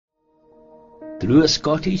Through a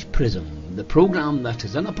Scottish Prism, the programme that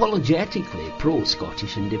is unapologetically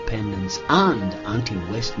pro-Scottish independence and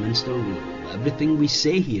anti-Westminster rule. Everything we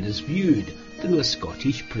say here is viewed through a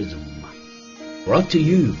Scottish Prism. Brought to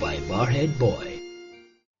you by Barhead Boy.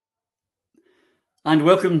 And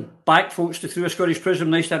welcome back, folks, to Through a Scottish Prism.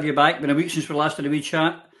 Nice to have you back. Been a week since we last had a wee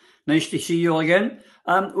chat. Nice to see you all again.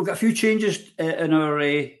 We've got a few changes in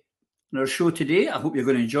our show today. I hope you're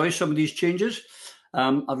going to enjoy some of these changes.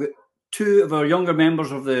 I've got two of our younger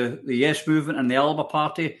members of the Yes Movement and the Alba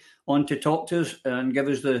Party on to talk to us and give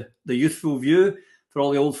us the youthful view for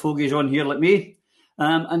all the old fogies on here like me.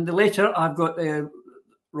 And later I've got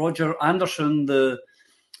Roger Anderson, the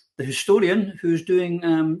historian, who's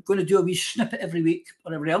going to do a wee snippet every week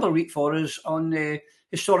or every other week for us on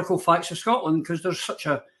historical facts of Scotland, because there's such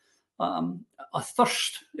a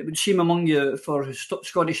thirst, it would seem, among you for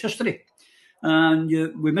Scottish history. And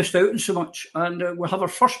we missed out on so much. And we'll have our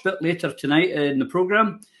first bit later tonight in the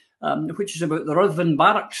programme, which is about the Ruthven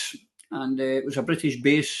Barracks. And it was a British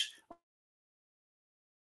base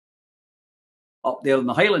up there in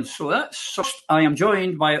the Highlands. So that's first. I am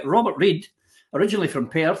joined by Robert Reid, originally from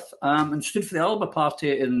Perth, and stood for the Alba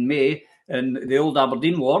Party in May in the old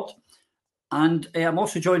Aberdeen ward. And I'm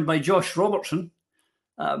also joined by Josh Robertson,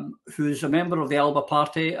 who's a member of the Alba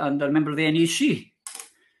Party and a member of the NEC.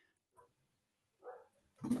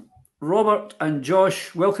 Robert and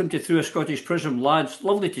Josh, welcome to Through a Scottish Prism, lads.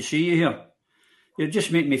 Lovely to see you here. You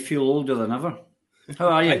just make me feel older than ever. How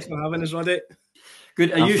are you? Thanks for having us, Roddy.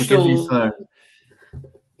 Good. Are you still...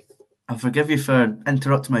 I'll forgive you for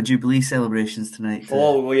interrupting my Jubilee celebrations tonight.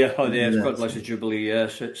 Oh, yeah. Oh, yes. God bless the Jubilee.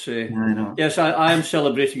 Yes, it's. I know. Yes, I am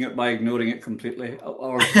celebrating it by ignoring it completely,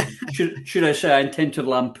 or should I say, I intend to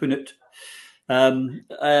lampoon it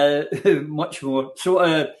much more. So,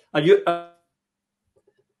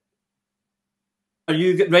 are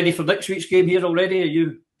you getting ready for next week's game here already? Are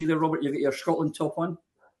you there, Robert? You got your Scotland top on?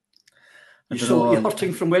 You're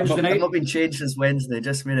hurting from Wednesday night? I've not been changed since Wednesday.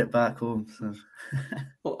 Just made it back home. So.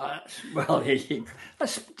 Well,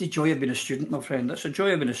 that's the joy of being a student, my friend. That's the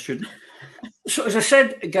joy of being a student. So, as I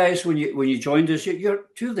said, guys, when you joined us, you're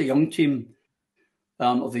two of the young team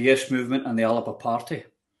of the Yes Movement and the Alba Party,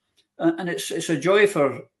 and it's a joy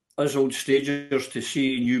for us old stagers to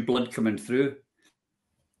see new blood coming through.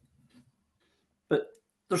 But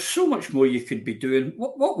there's so much more you could be doing.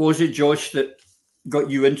 What was it, Josh, that got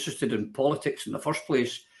you interested in politics in the first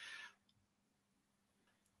place?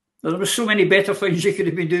 There were so many better things you could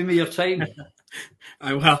have been doing with your time.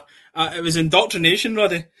 It was indoctrination,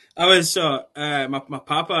 Roddy. I was my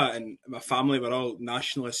papa and my family were all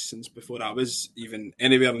nationalists since before I was even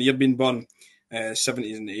anywhere near being born,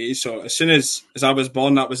 70s and 80s. So as soon as I was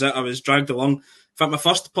born, that was it. I was dragged along. In fact, my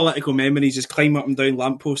first political memories is climbing up and down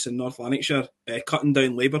lampposts in North Lanarkshire, cutting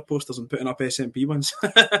down Labour posters and putting up SNP ones.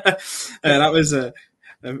 That was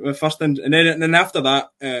my first thing. And then after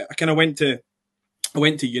that, I kind of went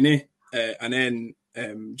to uni, and then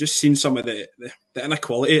just seen some of the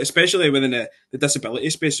inequality, especially within the disability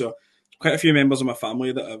space. So quite a few members of my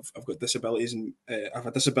family that have got disabilities, and I've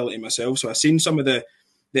a disability myself. So I've seen some of the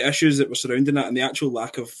issues that were surrounding that and the actual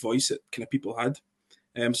lack of voice that kind of people had.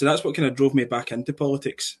 So that's what kind of drove me back into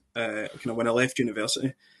politics, kind of when I left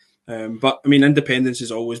university. But I mean, independence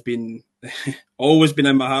has always been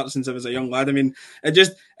in my heart since I was a young lad. I mean,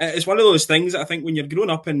 it's one of those things that I think when you're growing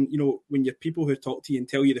up and, when you're people who talk to you and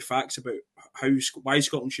tell you the facts about why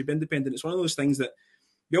Scotland should be independent, it's one of those things that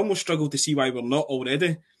we almost struggle to see why we're not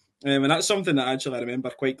already. And that's something that actually I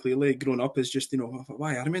remember quite clearly growing up is just,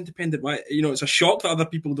 why are we independent? Why, it's a shock that other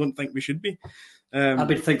people don't think we should be. I've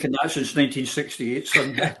been thinking that since 1968,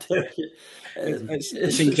 son.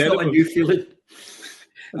 It's incredible. Not a new feeling.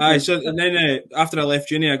 And then after I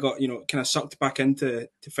left uni, I got, kind of sucked back into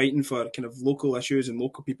fighting for kind of local issues and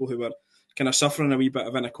local people who were kind of suffering a wee bit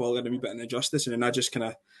of inequality and a wee bit of injustice. And then I just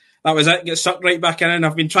that was it, get sucked right back in. And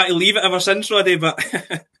I've been trying to leave it ever since, Roddy, but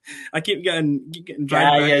I keep getting dragged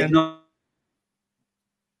back in. Not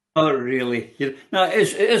really. No,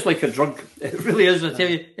 it is like a drug. It really is. I tell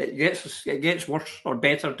you, it gets worse or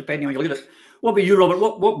better depending on how you look at it. What about you,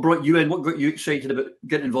 Robert? What brought you in? What got you excited about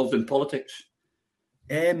getting involved in politics?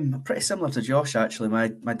 Pretty similar to Josh, actually.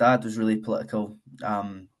 My dad was really political.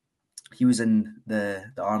 He was in the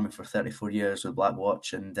army for 34 years with Black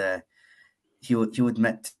Watch, and he would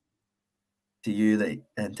admit to you that,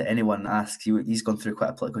 and to anyone asked, he's gone through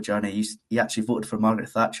quite a political journey. He actually voted for Margaret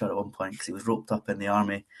Thatcher at one point because he was roped up in the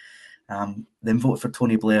army. Then voted for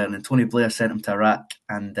Tony Blair, and then Tony Blair sent him to Iraq,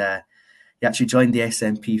 and he actually joined the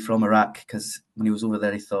SNP from Iraq because when he was over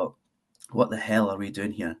there, he thought, what the hell are we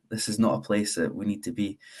doing here? This is not a place that we need to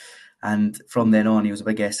be. And from then on, he was a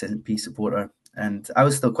big SNP supporter. and I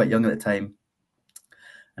was still quite young at the time.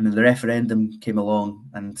 And then the referendum came along,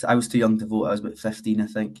 and I was too young to vote. I was about 15, I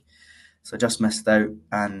think. So I just missed out.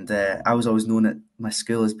 And I was always known at my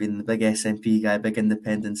school as being the big SNP guy, big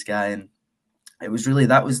independence guy. And it was really,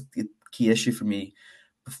 that was the key issue for me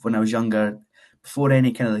when I was younger. Before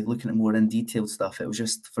any kind of like looking at more in detailed stuff, it was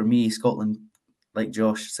just, for me, Scotland, like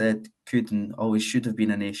Josh said, could and always should have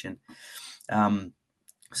been a nation.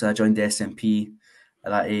 So I joined the SNP at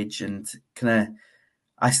that age, and kind of,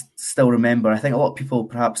 I still remember, I think a lot of people,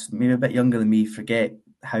 perhaps maybe a bit younger than me, forget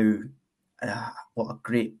how what a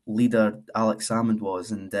great leader Alex Salmond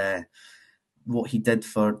was, and what he did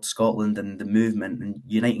for Scotland and the movement and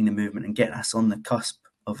uniting the movement and getting us on the cusp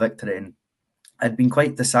of victory. And I'd been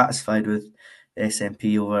quite dissatisfied with the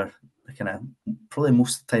SNP over kind of probably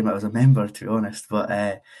most of the time I was a member, to be honest. But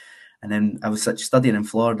and then I was studying in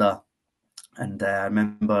Florida, and I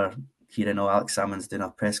remember hearing Alex Salmond's doing a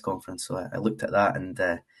press conference, so I looked at that and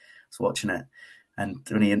was watching it. And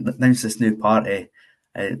when he announced this new party,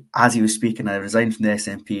 as he was speaking, I resigned from the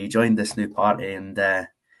SNP, joined this new party, and I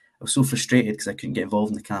was so frustrated because I couldn't get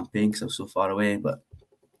involved in the campaign because I was so far away. But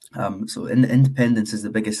so independence is the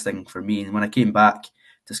biggest thing for me. And when I came back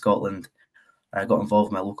to Scotland, I got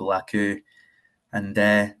involved in my local ACU, and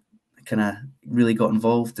kind of really got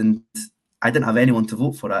involved. And I didn't have anyone to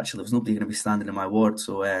vote for, actually. There was nobody going to be standing in my ward,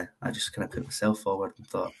 so I just kind of put myself forward and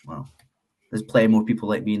thought, well, there's plenty more people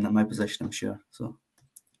like me in my position, I'm sure. So,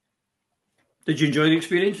 did you enjoy the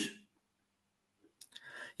experience?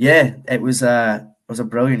 Yeah, it was a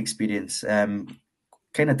brilliant experience. Kind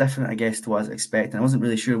of different, I guess, to what I was expecting. I wasn't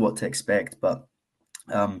really sure what to expect, but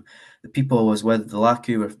the people I was with, the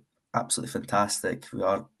LACU, were absolutely fantastic.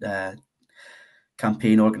 Our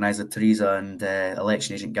campaign organiser Teresa and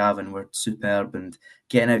election agent Gavin were superb, and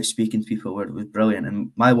getting out speaking to people was brilliant.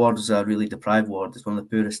 And my ward was a really deprived ward. It's one of the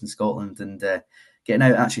poorest in Scotland, and getting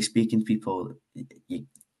out and actually speaking to people, you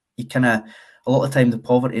kind of, a lot of the time the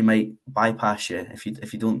poverty might bypass you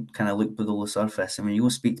if you don't kind of look below the surface. And when you go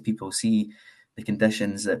speak to people, see the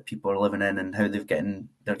conditions that people are living in and how they're getting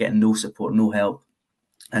no support, no help.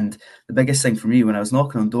 And the biggest thing for me when I was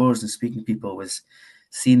knocking on doors and speaking to people was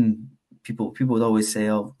seeing people would always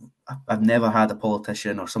say, oh, I've never had a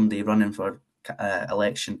politician or somebody running for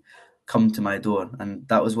election come to my door. And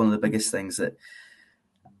that was one of the biggest things, that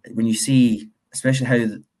when you see, especially how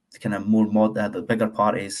the kind of more the bigger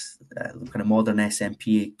parties, kind of modern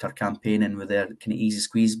SNP are campaigning with their kind of easy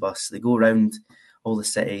squeeze bus, they go around all the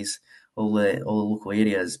cities, all the local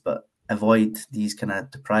areas, but avoid these kind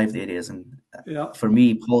of deprived areas. And for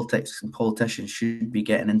me, politics and politicians should be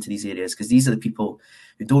getting into these areas, because these are the people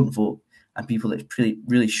who don't vote and people that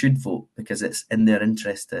really should vote because it's in their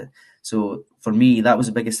interest to. So for me, that was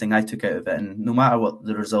the biggest thing I took out of it. And no matter what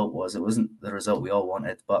the result was, it wasn't the result we all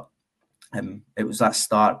wanted, but it was that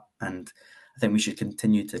start. And I think we should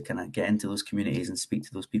continue to kind of get into those communities and speak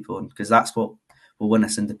to those people, and because that's what will win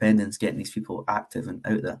us independence, getting these people active and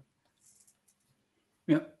out there.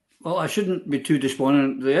 Yeah. Well, I shouldn't be too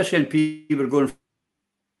despondent. The SNP were going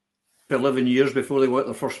for 11 years before they got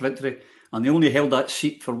their first victory, and they only held that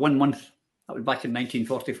seat for 1 month. That was back in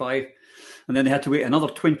 1945. And then they had to wait another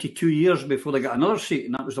 22 years before they got another seat,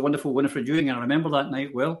 and that was the wonderful Winifred Ewing. I remember that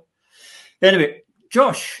night well. Anyway,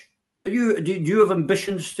 Josh, do you have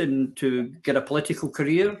ambitions to get a political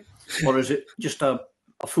career, or is it just a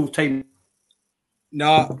full-time?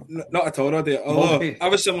 No, not at all, Roddy. Although I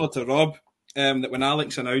was similar to Rob, that when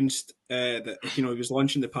Alex announced that he was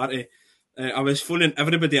launching the party, I was phoning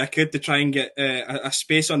everybody I could to try and get a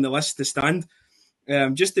space on the list to stand,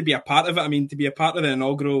 just to be a part of it. I mean, to be a part of the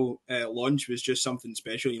inaugural launch was just something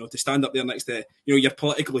special. To stand up there next to your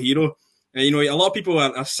political hero. A lot of people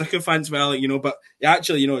are sycophants, but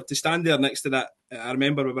actually, to stand there next to that. I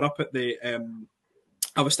remember we were up at the.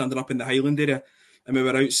 I was standing up in the Highland area, and we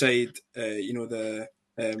were outside.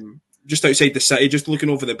 Just outside the city, just looking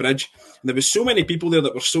over the bridge. And there was so many people there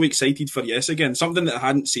that were so excited for Yes Again, something that I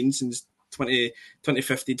hadn't seen since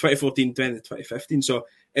 2015. So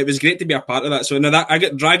it was great to be a part of that. So now that I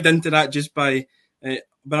get dragged into that just by being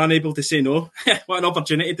unable to say no. What an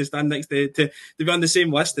opportunity to stand next to be on the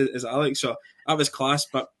same list as Alex. So that was class.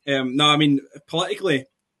 But no, I mean, politically,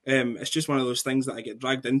 it's just one of those things that I get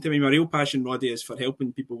dragged into. I mean, my real passion, Roddy, is for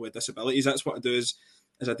helping people with disabilities. That's what I do as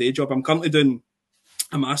a day job. I'm currently doing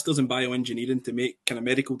a master's in bioengineering to make kind of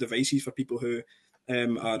medical devices for people who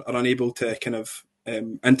are unable to kind of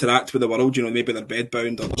interact with the world. Maybe they're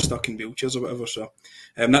bedbound or they're stuck in wheelchairs or whatever. So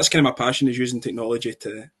that's kind of my passion, is using technology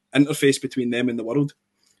to interface between them and the world.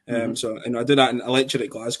 So I do that, and I lecture at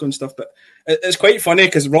Glasgow and stuff. But it's quite funny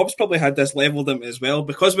because Rob's probably had this levelled at me as well.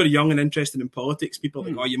 Because we're young and interested in politics, people are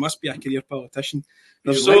like, "Oh, you must be a career politician."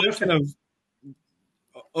 They're so kind of.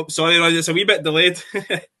 Oh, sorry, Roddy, it's a wee bit delayed.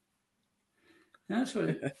 Yeah,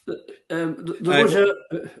 sorry. There was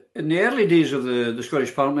in the early days of the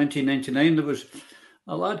Scottish Parliament, 1999, there was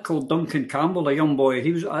a lad called Duncan Campbell, a young boy.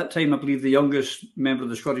 He was at that time, I believe, the youngest member of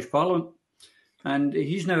the Scottish Parliament, and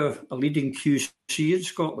he's now a leading QC in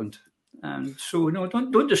Scotland. And so,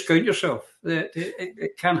 don't discount yourself.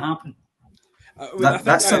 It can happen.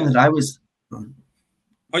 That's something that I was.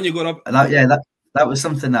 On you go, Rob. That was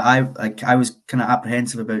something that I was kind of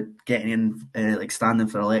apprehensive about getting in, standing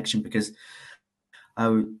for election, because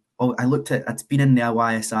I looked at, I'd been in the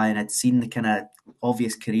YSI and I'd seen the kind of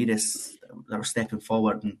obvious careerists that were stepping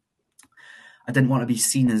forward, and I didn't want to be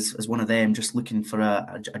seen as one of them just looking for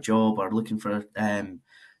a job or looking for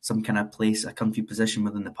some kind of place, a comfy position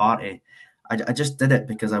within the party. I just did it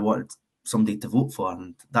because I wanted somebody to vote for,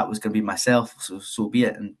 and that was going to be myself, so be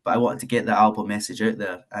it. But I wanted to get the album message out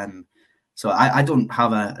there. So I don't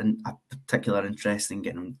have a particular interest in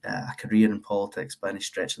getting a career in politics by any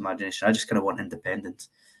stretch of the imagination. I just kind of want independence.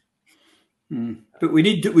 But we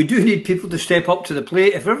do need people to step up to the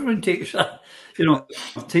plate. If everyone takes that,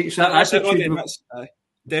 attitude,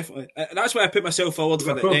 definitely. That's why I put myself forward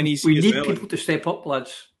for the NEC. We need people to step up,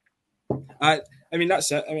 lads. I mean,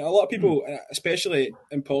 that's it. I mean, a lot of people, especially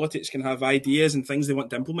in politics, can have ideas and things they want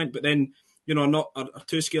to implement, but then are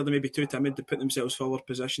too scared or maybe too timid to put themselves forward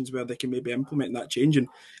positions where they can maybe implement that change. And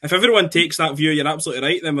if everyone takes that view, you're absolutely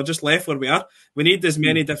right, then we're just left where we are. We need as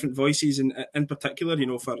many different voices, in particular,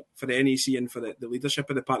 for the NEC and for the leadership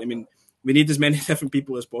of the party. I mean, we need as many different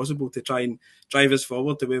people as possible to try and drive us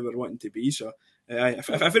forward to where we're wanting to be. So if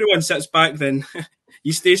everyone sits back, then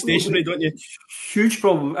you stay stationary, don't you? Huge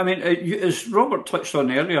problem. I mean, as Robert touched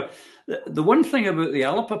on earlier, the one thing about the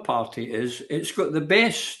Alpa party is it's got the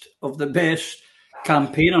best of the best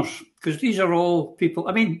campaigners, because these are all people.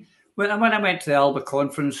 I mean, when I went to the Alba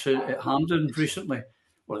conference at Hampden recently,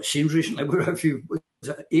 well, it seems recently, was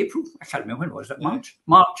it April? I can't remember when it was. It March?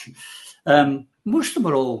 March. Most of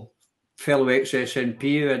them are all fellow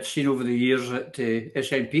ex-SNP I'd seen over the years at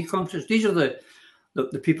SNP conferences. These are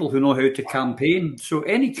the people who know how to campaign. So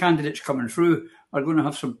any candidates coming through are going to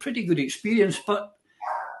have some pretty good experience, but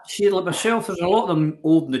see, like myself, there's a lot of them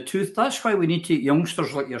old in the tooth. That's why we need to get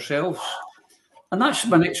youngsters like yourselves. And that's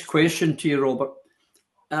my next question to you, Robert.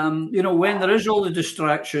 When there is all the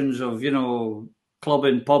distractions of,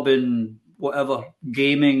 clubbing, pubbing, whatever,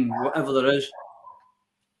 gaming, whatever there is,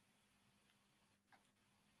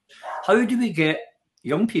 how do we get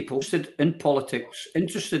young people interested in politics,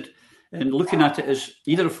 interested in looking at it as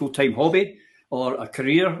either a full-time hobby or a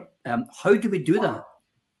career? How do we do that?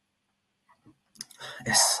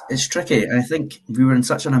 It's tricky. I think we were in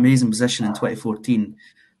such an amazing position in 2014.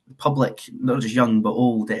 The public, not just young but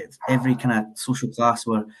old, every kind of social class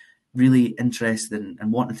were really interested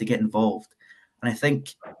and wanting to get involved. And I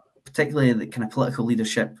think particularly the kind of political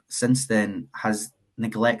leadership since then has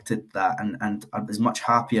neglected that and is much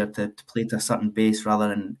happier to play to a certain base rather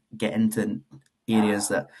than get into areas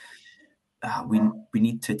that we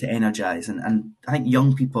need to energise, and I think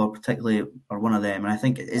young people particularly are one of them. And I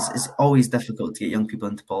think it's always difficult to get young people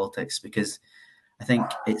into politics because I think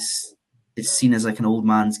it's seen as like an old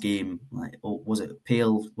man's game. Like, was it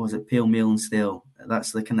pale male and stale?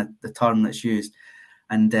 That's the kind of the term that's used.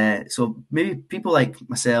 And so maybe people like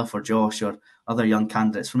myself or Josh or other young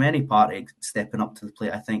candidates from any party stepping up to the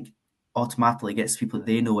plate, I think automatically gets people that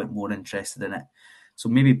they know it more interested in it. So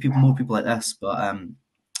maybe more people like this, but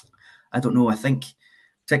I don't know. I think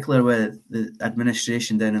particularly with the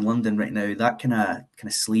administration down in London right now, that kind of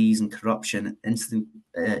sleaze and corruption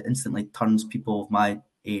instantly turns people of my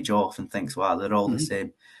age off and thinks, wow, they're all the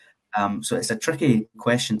same. So it's a tricky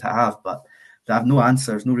question to have, but I have no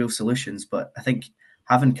answers, no real solutions. But I think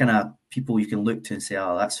having kind of people you can look to and say,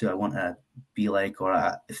 oh, that's who I want to be like,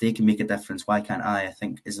 or if they can make a difference, why can't I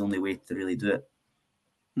think is the only way to really do it.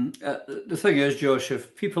 The thing is, Josh,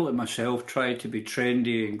 if people like myself try to be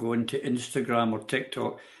trendy and go into Instagram or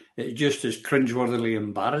TikTok, it just is cringeworthily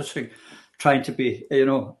embarrassing. Trying to be,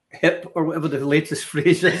 hip or whatever the latest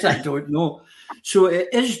phrase is, I don't know. So it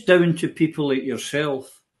is down to people like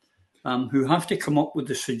yourself who have to come up with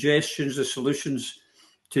the suggestions, the solutions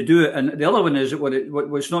to do it. And the other one is that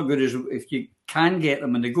what's not good is if you can get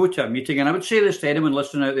them and they go to a meeting, and I would say this to anyone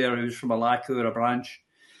listening out there who's from a LACU or a branch,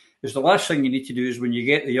 is the last thing you need to do is when you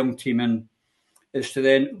get the young team in, is to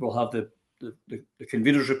then we'll have the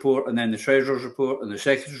convener's report and then the treasurer's report and the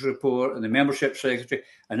secretary's report and the membership secretary,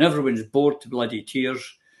 and everyone's bored to bloody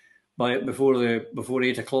tears before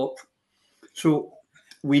 8 o'clock. So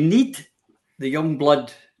we need the young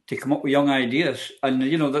blood to come up with young ideas, and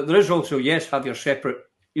there is also have your separate,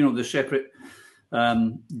 the separate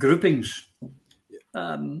groupings.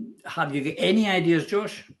 Have you got any ideas,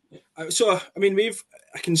 Josh? So, I mean,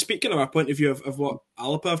 I can speak on my point of view of what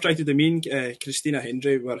Alapa have tried to do. Me and Christina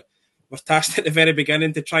Hendry were tasked at the very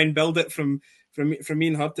beginning to try and build it from me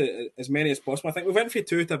and her to as many as possible. I think we went from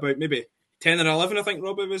 2 to about maybe 10 or 11, I think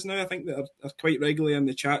Robbie was now. I think that are quite regularly in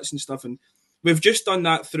the chats and stuff. And we've just done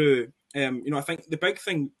that through, I think the big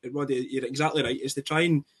thing, Roddy, you're exactly right, is to try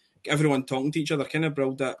and get everyone talking to each other, kind of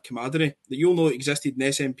build that camaraderie that you'll know existed in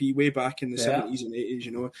SNP way back in the 70s and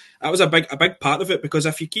 80s, That was a big part of it, because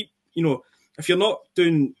if you keep, if you're not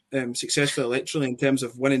doing successfully electorally in terms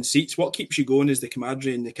of winning seats, what keeps you going is the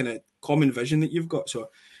camaraderie and the kind of common vision that you've got. So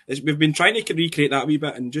we've been trying to recreate that a wee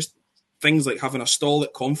bit, and just things like having a stall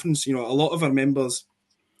at conference. A lot of our members,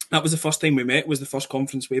 that was the first time we met, was the first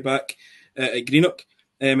conference way back at Greenock.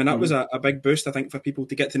 And that was a big boost, I think, for people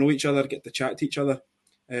to get to know each other, get to chat to each other.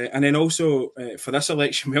 And then also for this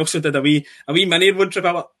election, we also did a wee mini road trip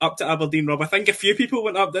up to Aberdeen, Rob. I think a few people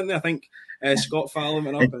went up, didn't they? I think Scott Fallon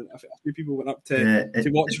went up, and a few people went up to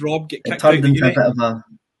watch Rob get kicked out of the uni.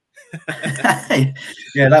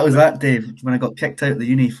 That was that day when I got kicked out of the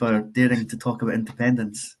uni for daring to talk about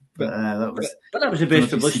independence. But that was the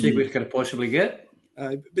best publicity we could possibly get.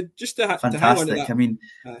 But just to fantastic. hang on to that, I mean,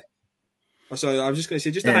 sorry, I was just going to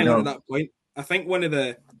say, just to hang on to that point, I think one of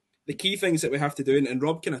the key things that we have to do, and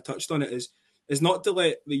Rob kind of touched on it, is not to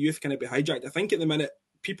let the youth kind of be hijacked. I think at the minute,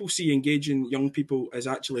 people see engaging young people as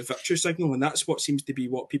actually a virtue signal, and that's what seems to be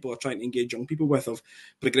what people are trying to engage young people with, of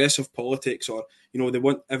progressive politics, or they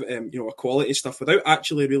want equality stuff, without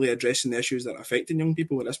actually really addressing the issues that are affecting young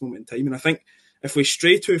people at this moment in time. And I think if we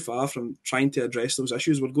stray too far from trying to address those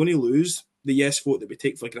issues, we're going to lose the yes vote that we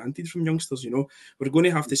take for granted from youngsters. We're going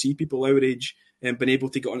to have to see people our age being able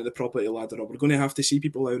to get onto the property ladder, or we're going to have to see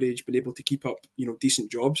people our age being able to keep up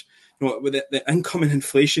decent jobs. With the incoming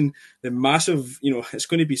inflation, the massive, it's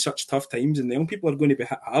going to be such tough times, and the young people are going to be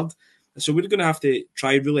hit hard. And so we're going to have to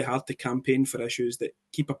try really hard to campaign for issues that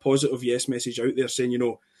keep a positive yes message out there, saying,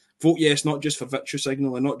 vote yes, not just for virtue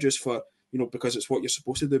signal, and not just for, because it's what you're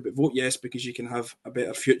supposed to do, but vote yes because you can have a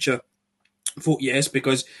better future. Vote yes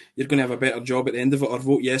because you're going to have a better job at the end of it, or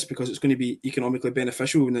vote yes because it's going to be economically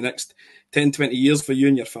beneficial in the next 10, 20 years for you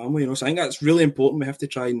and your family. So I think that's really important. We have to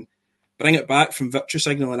try and bring it back from virtue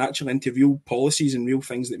signal and actually into real policies and real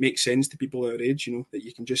things that make sense to people our age, that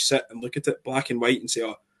you can just sit and look at it black and white and say,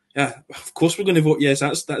 oh, yeah, of course we're going to vote yes.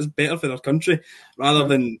 That's better for our country, rather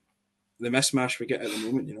than the mismatch we get at the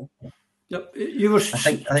moment, Yep. You were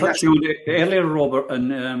touching on it earlier, Robert,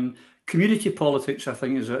 and community politics, I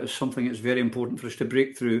think, is something that's very important for us to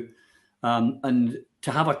break through, and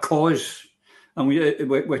to have a cause. And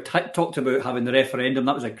we talked about having the referendum.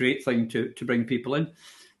 That was a great thing to bring people in.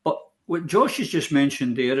 But what Josh has just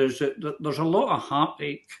mentioned there is that there's a lot of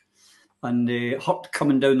heartache and hurt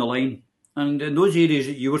coming down the line. And in those areas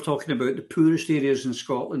that you were talking about, the poorest areas in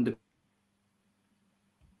Scotland, the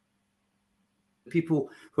people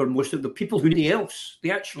who are most of the people who need else, they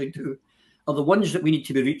actually do, are the ones that we need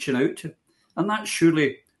to be reaching out to. And that's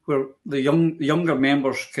surely where the younger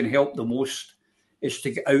members can help the most, is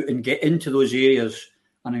to get out and get into those areas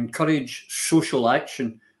and encourage social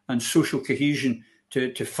action and social cohesion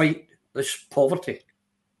to fight this poverty.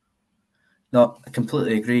 No, I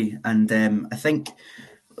completely agree. And I think,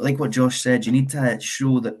 like what Josh said, you need to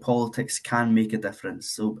show that politics can make a difference.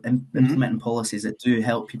 So implementing policies that do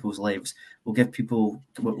help people's lives will give people,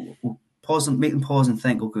 will pause and make them pause and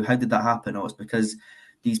think, okay, how did that happen? Oh, it's because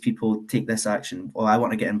these people take this action. Oh, I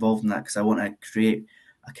want to get involved in that because I want to create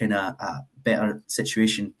a kind of a better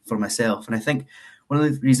situation for myself. And I think one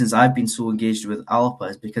of the reasons I've been so engaged with Alapa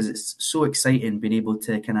is because it's so exciting being able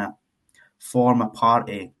to kind of form a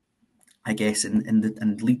party, I guess,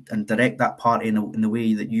 and lead and direct that party in the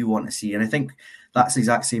way that you want to see. And I think that's the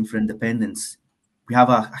exact same for independence. We have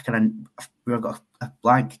we've got a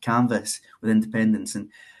blank canvas with independence, and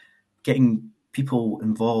getting people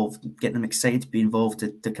involved, getting them excited to be involved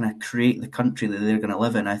to kind of create the country that they're going to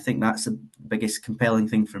live in. I think that's the biggest compelling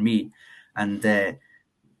thing for me. And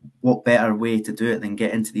what better way to do it than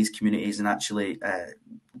get into these communities and actually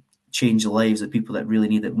change the lives of people that really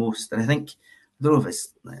need it most. And I think, I don't know if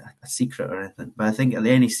it's a secret or anything, but I think at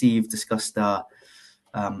the NEC you've discussed a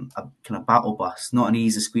kind of battle bus, not an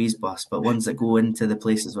easy squeeze bus, but ones that go into the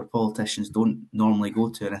places where politicians don't normally go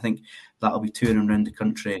to. And I think that'll be touring around the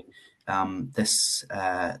country this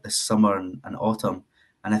summer and autumn.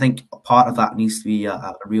 And I think part of that needs to be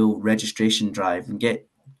a real registration drive and get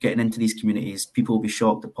getting into these communities. People will be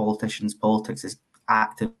shocked that politics is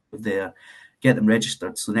active there. Get them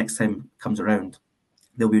registered, so next time it comes around,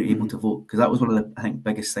 they'll be able to vote. Because that was one of the, I think,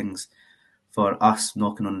 biggest things for us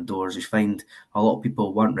knocking on the doors. You find a lot of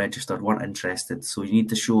people weren't registered, weren't interested, so you need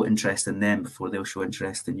to show interest in them before they'll show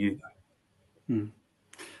interest in you.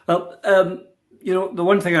 Well, the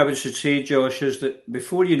one thing I would say, Josh, is that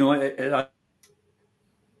before you know it,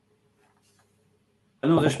 I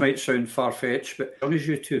know this might sound far-fetched, but as long as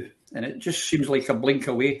you two, and it just seems like a blink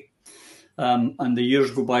away, and the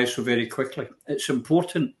years go by so very quickly. It's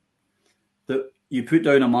important that you put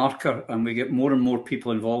down a marker and we get more and more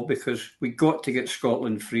people involved, because we got to get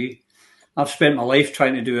Scotland free. I've spent my life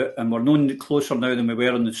trying to do it, and we're no closer now than we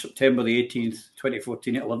were on September the 18th,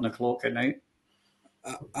 2014 at 11 o'clock at night.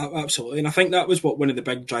 Absolutely, and I think that was what one of the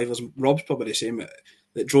big drivers, Rob's probably the same,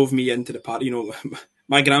 that drove me into the party.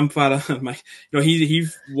 My grandfather, he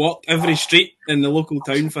walked every street in the local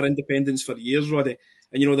town for independence for years, Roddy.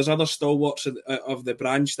 And there's other stalwarts of the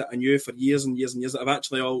branch that I knew for years and years and years that have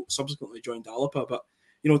actually all subsequently joined Alapa. But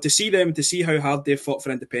to see them, to see how hard they fought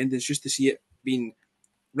for independence, just to see it being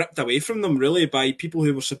ripped away from them really by people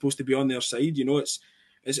who were supposed to be on their side.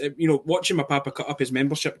 It's watching my papa cut up his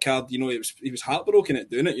membership card. He was heartbroken at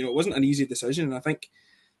doing it. It wasn't an easy decision, and I think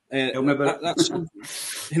that's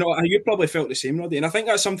you probably felt the same, Roddy. And I think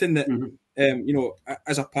that's something that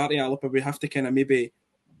as a party Alapa we have to kind of maybe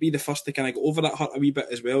be the first to kind of go over that hurt a wee bit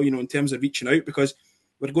as well. In terms of reaching out, because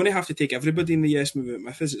we're going to have to take everybody in the Yes Movement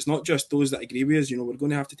with us. It's not just those that agree with us. We're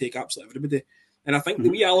going to have to take absolutely everybody. And I think the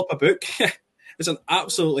wee Alapa book is an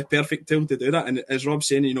absolutely perfect tool to do that. And as Rob's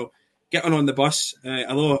saying, getting on the bus,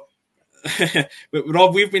 although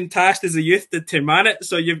Rob, we've been tasked as a youth to man it,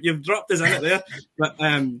 so you've dropped us in it there. But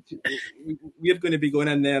we're going to be going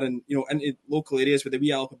in there and into local areas with the wee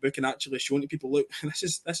Alapa book and actually showing to people, look, this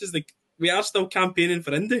is we are still campaigning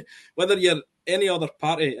for Indy. Whether you're any other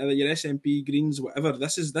party, whether you're SNP, Greens, whatever,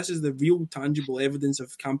 this is the real tangible evidence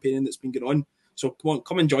of campaigning that's been going on. So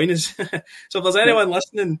come and join us. So if there's anyone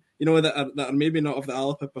listening, that are maybe not of the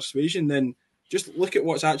Alapa persuasion, then just look at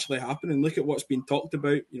what's actually happening, look at what's been talked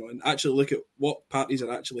about, and actually look at what parties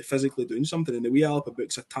are actually physically doing something. And the wee Alapa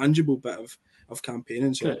book's a tangible bit of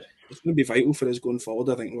campaigning. So it's going to be vital for us going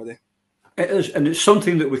forward, I think, Roddy. It is, and it's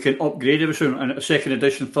something that we can upgrade every soon, and a second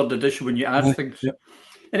edition, third edition, when you add things. Yep.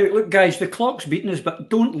 Anyway, look, guys, the clock's beating us, but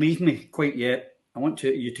don't leave me quite yet. I want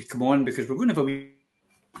you to come on, because we're going to have a wee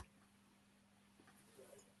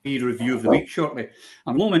review of the week shortly.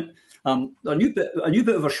 A moment, a new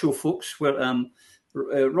bit of our show, folks, where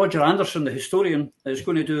Roger Anderson, the historian, is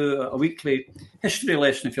going to do a weekly history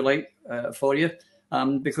lesson, if you like, for you.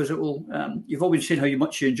 Because it will. You've always seen how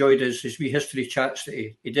much you enjoyed his wee history chats that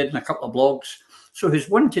he did in a couple of blogs. So his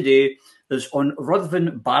one today is on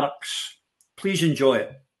Ruthven Barracks. Please enjoy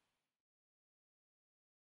it.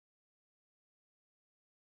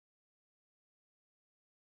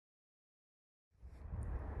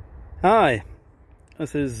 Hi,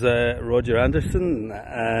 this is Roger Anderson.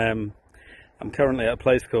 I'm currently at a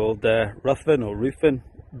place called Ruthven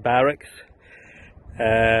Barracks,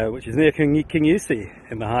 which is near King Eusey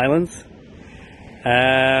in the Highlands.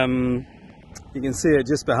 You can see it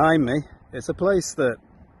just behind me. It's a place that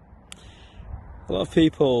a lot of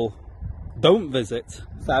people don't visit.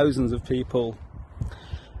 Thousands of people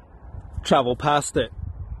travel past it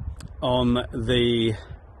on the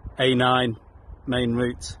A9 main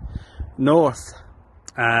route north.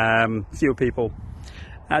 Few people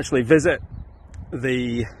actually visit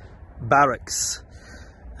the barracks.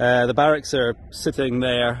 The barracks are sitting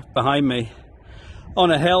there behind me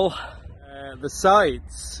on a hill. The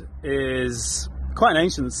site is quite an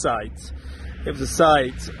ancient site. It was a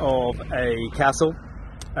site of a castle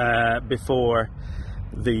before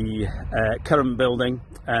the current building,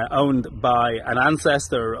 owned by an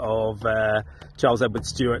ancestor of Charles Edward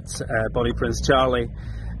Stuart, Bonnie Prince Charlie,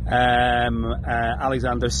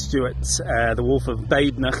 Alexander Stuart, the Wolf of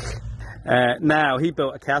Badenoch. Now he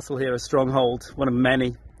built a castle here, a stronghold, one of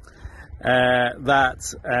many.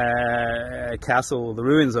 That castle, the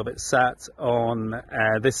ruins of it, sat on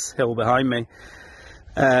this hill behind me,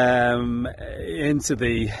 into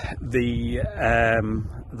the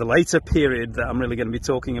later period that I'm really going to be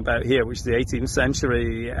talking about here, which is the 18th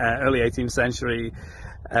century, early 18th century,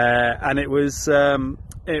 and it was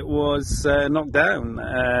knocked down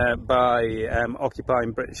by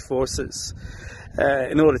occupying British forces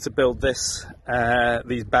in order to build these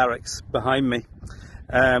barracks behind me.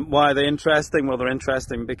 Why are they interesting? Well, they're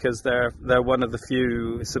interesting because they're one of the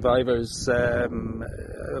few survivors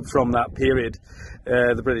from that period.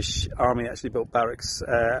 The British Army actually built barracks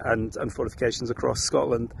and fortifications across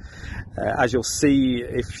Scotland. As you'll see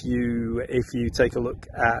if you take a look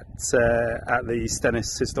at the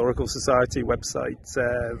Stennis Historical Society website,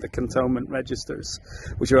 the cantonment registers,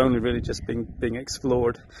 which are only really just being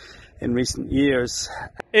explored in recent years.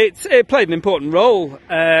 It played an important role.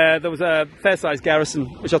 There was a fair-sized garrison,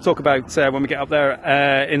 which I'll talk about when we get up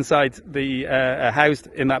there, inside the housed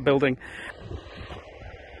in that building.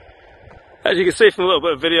 As you can see from a little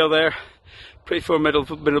bit of video there, pretty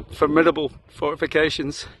formidable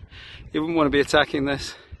fortifications. You wouldn't want to be attacking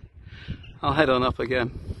this. I'll head on up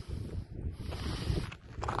again.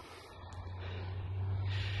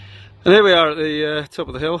 And here we are at the top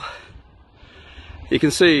of the hill. You can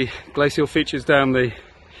see glacial features down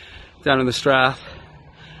in the strath,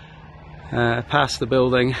 past the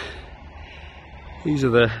building. These are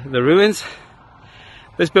the ruins.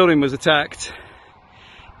 This building was attacked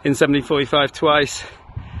in 1745 twice.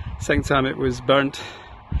 Second time it was burnt.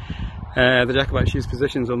 The Jacobites used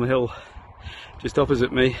positions on the hill just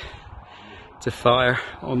opposite me to fire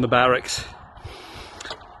on the barracks.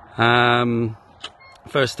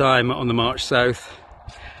 First time on the march south,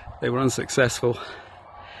 they were unsuccessful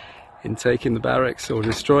in taking the barracks or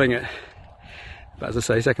destroying it. But as I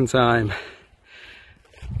say, second time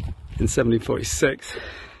in 1746,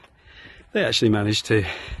 they actually managed to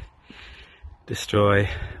destroy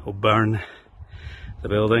or burn the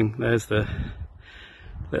building. There's the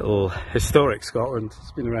little historic Scotland.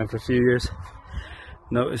 It's been around for a few years.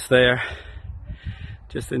 Notice there,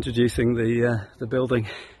 just introducing the building,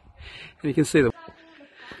 and you can see the.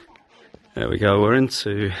 There we go. We're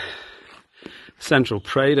into central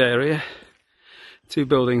parade area. Two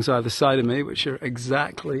buildings either side of me, which are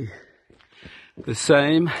exactly the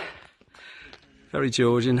same. Very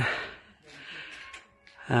Georgian.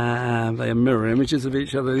 They are mirror images of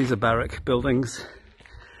each other. These are barrack buildings.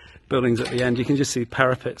 Buildings at the end. You can just see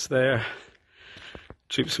parapets there.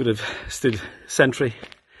 Troops would have stood sentry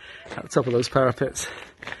at the top of those parapets.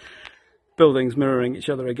 Buildings mirroring each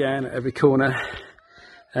other again at every corner,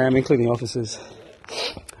 including offices.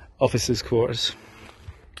 Officers' quarters.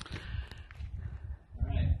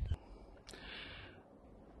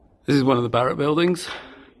 This is one of the barrack buildings.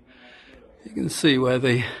 You can see where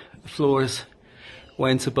the floors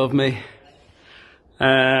went above me.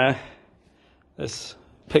 This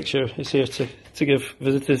picture is here to give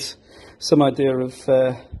visitors some idea of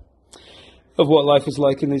what life was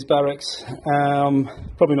like in these barracks.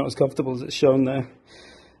 Probably not as comfortable as it's shown there.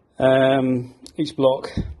 Each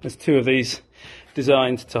block, there's two of these,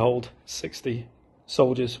 designed to hold 60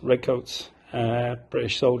 soldiers, redcoats,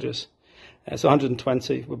 British soldiers. So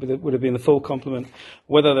 120 would have been the full complement.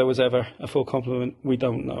 Whether there was ever a full complement, we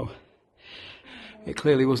don't know. It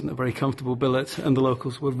clearly wasn't a very comfortable billet, and the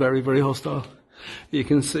locals were very, very hostile. You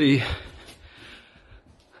can see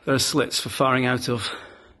there are slits for firing out of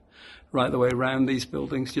right the way around these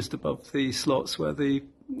buildings, just above the slots where the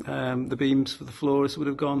beams for the floors would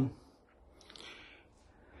have gone.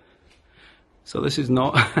 So this is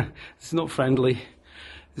not friendly.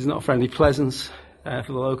 This is not a friendly presence for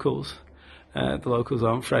the locals. The locals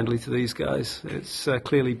aren't friendly to these guys. It's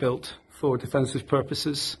clearly built for defensive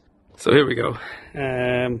purposes. So here we go.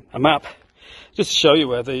 A map, just to show you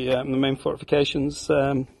where the main fortifications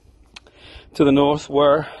to the north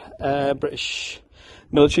were British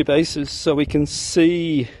military bases. So we can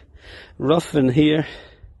see Ruthven here.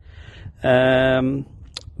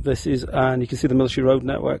 This is, and you can see the military road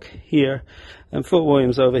network here, and Fort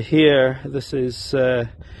Williams over here. This is a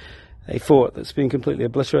fort that's been completely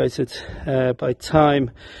obliterated by time.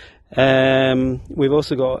 We've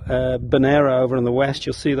also got Bonera over on the west.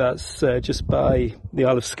 You'll see that's just by the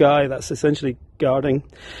Isle of Skye. That's essentially guarding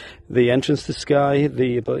the entrance to Skye,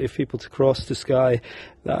 the ability of people to cross to Skye.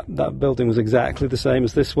 That building was exactly the same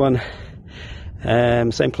as this one.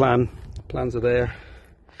 Same plan. Plans are there.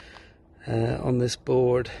 On this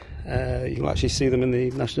board. You can actually see them in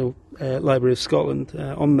the National Library of Scotland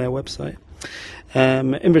on their website.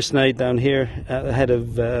 Inversnaid down here at the head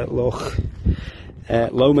of Loch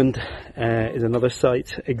Lomond is another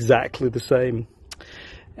site, exactly the same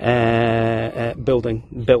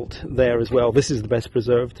building built there as well. This is the best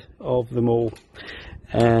preserved of them all,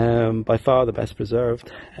 by far the best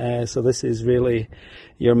preserved. So this is really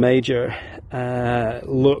your major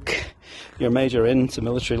look, your major into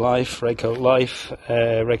military life, redcoat life,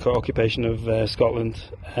 redcoat occupation of Scotland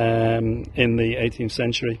in the 18th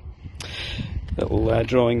century. little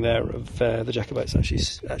drawing there of the Jacobites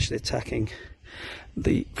actually attacking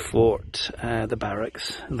the fort, the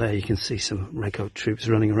barracks. There you can see some redcoat troops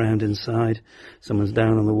running around inside. Someone's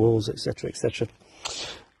down on the walls, etc., etc.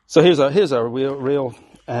 So here's our real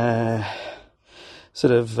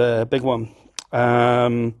sort of big one.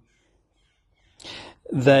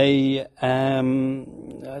 They,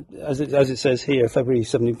 as it says here, February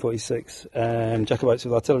 1746, Jacobites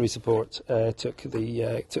with artillery support took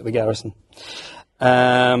the garrison.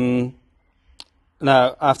 Now,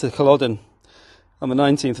 after Culloden, on the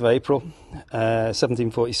 19th of April,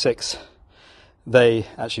 1746, they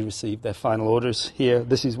actually received their final orders here.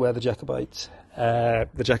 This is where the Jacobite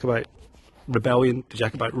rebellion, the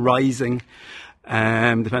Jacobite rising,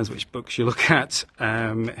 depends which books you look at,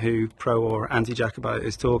 who pro or anti-Jacobite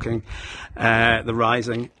is talking. The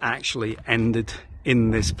rising actually ended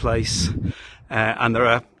in this place, and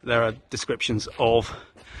there are descriptions of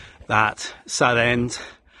that sad end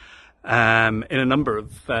in a number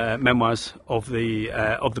of memoirs of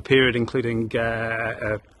the period, including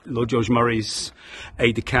Lord George Murray's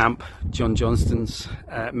aide-de-camp, John Johnston's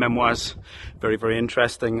memoirs. Very, very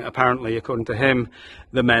interesting. Apparently, according to him,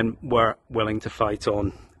 the men were willing to fight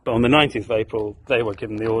on. But on the 19th of April, they were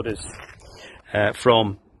given the orders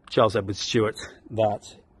from Charles Edward Stuart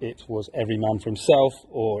that it was every man for himself,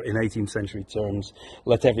 or in 18th century terms,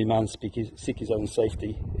 let every man seek his own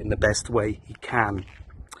safety in the best way he can.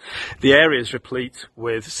 The area is replete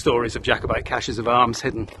with stories of Jacobite caches of arms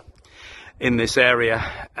hidden in this area.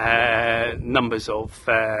 Numbers of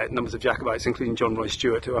Jacobites, including John Roy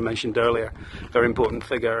Stewart, who I mentioned earlier, very important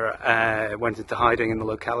figure, went into hiding in the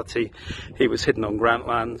locality. He was hidden on grant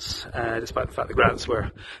lands, despite the fact the grants were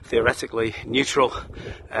theoretically neutral.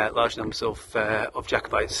 Large numbers of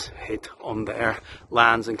Jacobites hid on their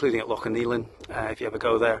lands, including at Loch Annealin. If you ever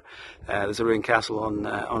go there, there's a ruined castle on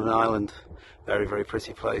an island. Very, very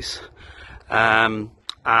pretty place.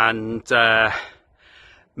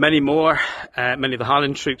 Many more, many of the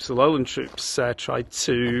Highland troops, the Lowland troops, tried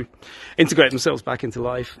to integrate themselves back into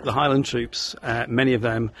life. The Highland troops, many of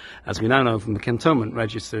them, as we now know from the cantonment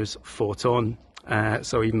registers, fought on.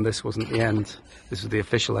 So even this wasn't the end. This was the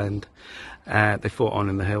official end. They fought on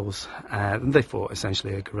in the hills. They fought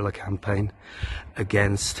essentially a guerrilla campaign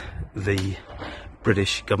against the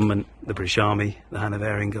British government, the British Army, the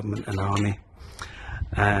Hanoverian government and army.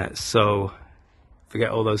 So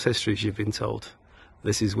forget all those histories you've been told.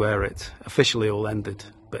 This is where it officially all ended.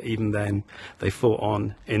 But even then, they fought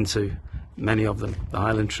on into, many of them, the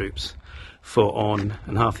Highland troops, fought on,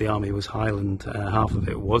 and half the army was Highland, half of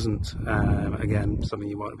it wasn't. Again, something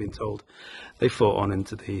you might have been told. They fought on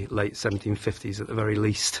into the late 1750s at the very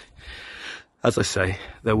least. As I say,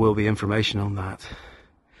 there will be information on that.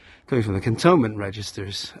 Coming from the cantonment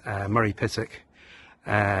registers, Murray Pittock,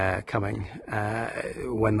 coming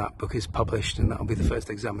when that book is published, and that'll be the first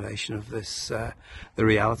examination of this, the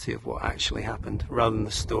reality of what actually happened, rather than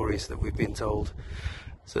the stories that we've been told.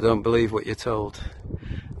 So don't believe what you're told,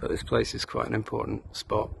 but this place is quite an important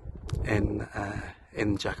spot in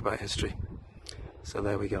Jacobite history. So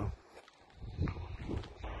there we go.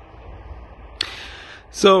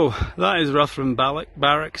 So that is Ruthven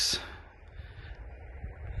Barracks,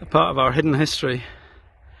 a part of our hidden history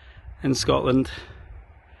in Scotland.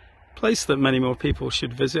 Place that many more people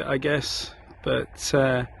should visit, I guess, but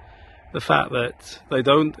the fact that they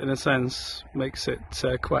don't, in a sense, makes it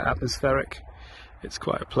quite atmospheric. It's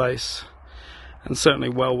quite a place, and certainly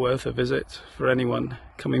well worth a visit for anyone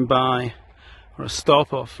coming by, or a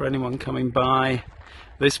stop off for anyone coming by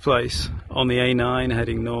this place on the A9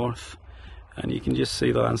 heading north. And you can just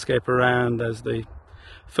see the landscape around. There's the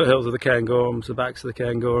foothills of the Cairngorms, the backs of the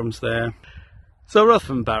Cairngorms there. So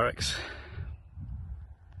Ruthven Barracks,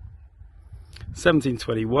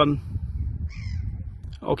 1721,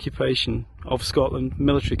 occupation of Scotland,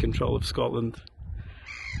 military control of Scotland.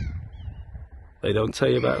 They don't tell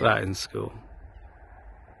you about that in school.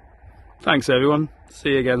 Thanks everyone, see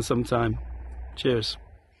you again sometime. Cheers.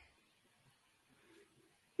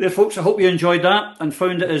 There folks, I hope you enjoyed that and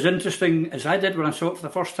found it as interesting as I did when I saw it for the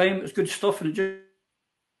first time. It's good stuff, and it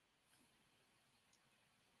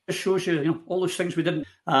just shows you, all those things we didn't.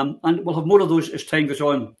 And we'll have more of those as time goes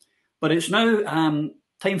on. But it's now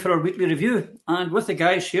time for our weekly review. And with the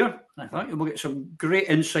guys here, I thought we'll get some great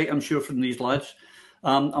insight, I'm sure, from these lads.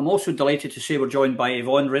 I'm also delighted to say we're joined by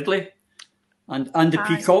Yvonne Ridley and the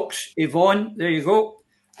Peacocks. Yvonne, there you go.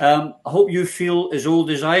 I hope you feel as old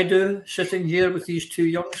as I do, sitting here with these two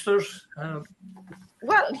youngsters.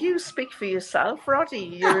 Well, you speak for yourself, Roddy.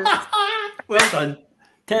 You're... Well done.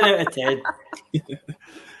 10 out of 10.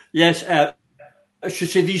 Yes, I should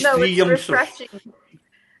say these three youngsters. Refreshing.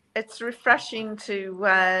 it's refreshing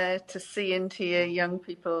to see and hear young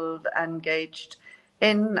people engaged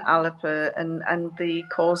in Alapa and the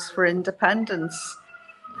cause for independence.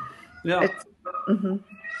 Yeah. And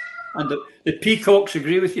the peacocks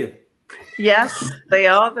agree with you. Yes, they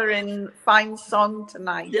are. They're in fine song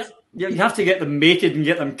tonight. Yeah, you have to get them mated and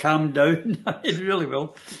get them calmed down. It really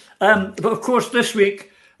will. But of course, this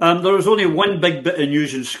week there was only one big bit of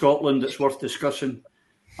news in Scotland that's worth discussing,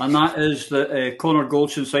 and that is that Connor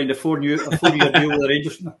Goldson signed a 4-year deal with the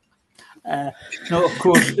Rangers. Now, of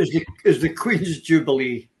course, is the Queen's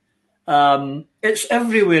Jubilee. It's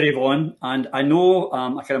everywhere, Yvonne, and I know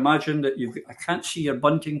I can imagine that I can't see your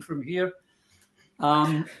bunting from here.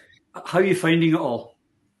 How are you finding it all?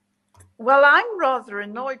 Well, I'm rather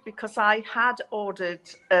annoyed because I had ordered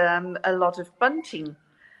a lot of bunting,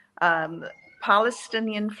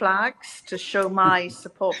 Palestinian flags to show my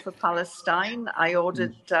support for Palestine. I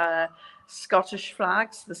ordered Scottish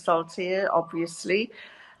flags, the Saltire, obviously.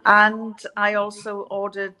 And I also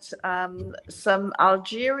ordered some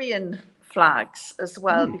Algerian flags as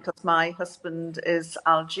well, because my husband is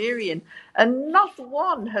Algerian. And not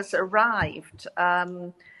one has arrived.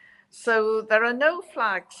 So there are no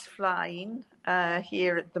flags flying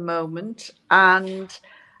here at the moment. And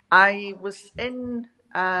I was in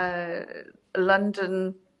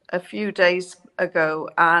London a few days ago,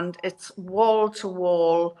 and it's wall to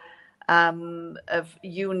wall of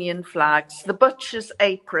Union flags. The butcher's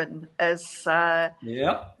apron, as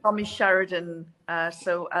Tommy Sheridan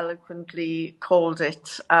so eloquently called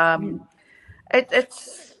it.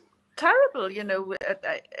 It's terrible, you know.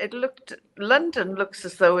 London looks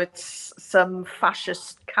as though it's some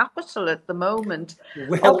fascist capital at the moment.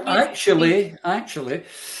 Well, actually,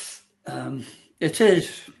 it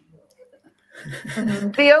is.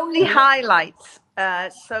 The only highlights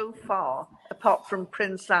so far, apart from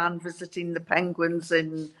Prince Anne visiting the penguins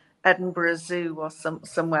in Edinburgh Zoo or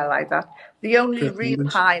somewhere like that, the only real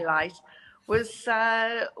highlight was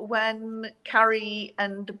when Carrie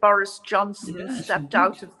and Boris Johnson stepped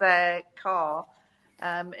out of their car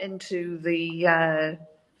into the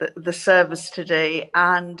service today,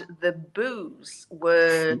 and the boos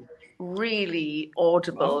were really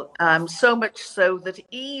audible, so much so that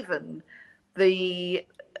even the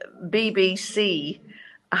BBC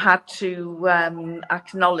had to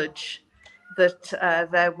acknowledge that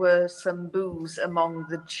there were some boos among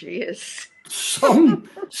the cheers. Some,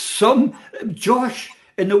 Josh,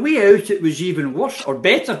 in the way out it was even worse, or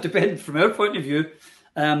better, depending from our point of view.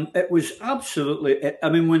 It was absolutely, I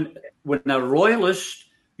mean, when a royalist,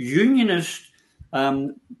 unionist,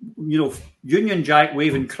 Union Jack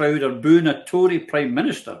waving crowd are booing a Tory Prime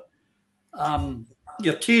Minister,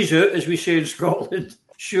 your tea's out, as we say in Scotland,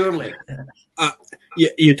 surely.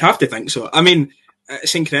 You'd have to think so. I mean,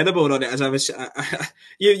 it's incredible, Roddy. As I was,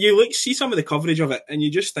 you see some of the coverage of it, and you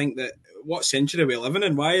just think that what century are we living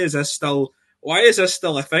in? Why is this still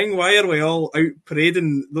a thing? Why are we all out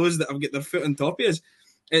parading those that have got their foot on top of us?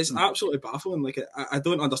 It's absolutely baffling. Like, I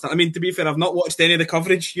don't understand. I mean, to be fair, I've not watched any of the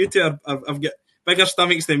coverage. You two have got bigger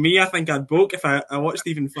stomachs than me. I think I'd broke if I watched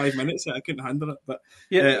even 5 minutes. I couldn't handle it. But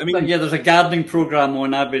there's a gardening programme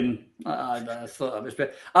on. I thought it was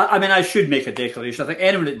better. I mean, I should make a declaration. I think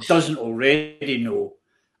anyone that doesn't already know,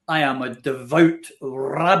 I am a devout,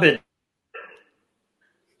 rabid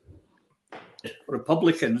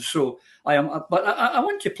Republican. So I am. But I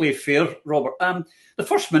want to play fair, Robert. The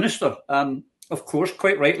First Minister, of course,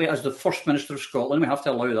 quite rightly, as the First Minister of Scotland, we have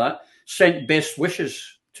to allow that, sent best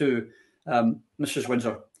wishes to Mrs.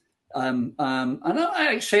 Windsor. And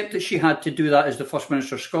I accept that she had to do that as the First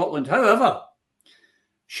Minister of Scotland. However,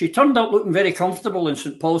 she turned up looking very comfortable in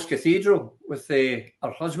St Paul's Cathedral with her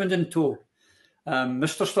husband in tow,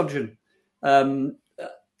 Mr. Sturgeon,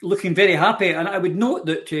 looking very happy. And I would note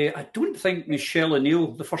that I don't think Michelle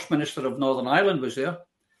O'Neill, the First Minister of Northern Ireland, was there.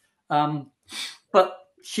 But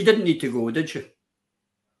she didn't need to go, did she?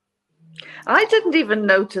 I didn't even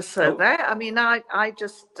notice her there. I mean, I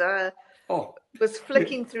just was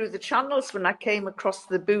flicking through the channels when I came across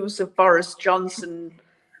the boos of Boris Johnson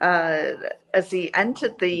as he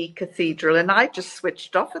entered the cathedral, and I just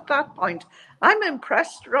switched off at that point. I'm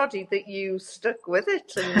impressed, Roddy, that you stuck with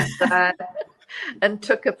it and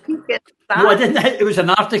took a peek at that. No, I didn't. It was an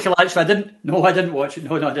article, actually. I didn't watch it.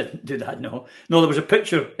 No, I didn't do that. No, there was a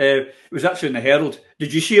picture. It was actually in the Herald.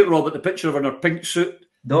 Did you see it, Robert? The picture of her in her pink suit?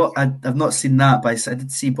 No, I've not seen that, but I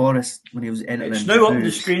did see Boris when he was entering. It's now up on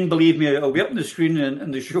the screen, believe me. It'll be up on the screen in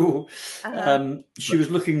the show. She was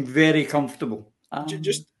looking very comfortable.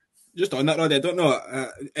 just on that, Roddy, I don't know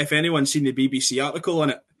if anyone's seen the BBC article on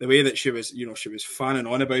it, the way that she was fanning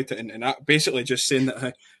on about it and that basically just saying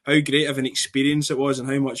that how great of an experience it was and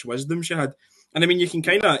how much wisdom she had. And I mean, you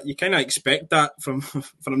kind of expect that from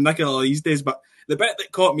Nicola these days, but the bit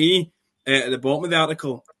that caught me at the bottom of the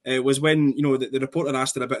article was when the reporter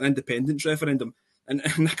asked her about an independence referendum, and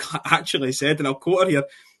Nicola actually said, and I'll quote her here,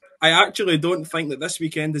 "I actually don't think that this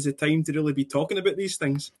weekend is the time to really be talking about these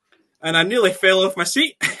things." And I nearly fell off my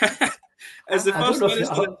seat. As the first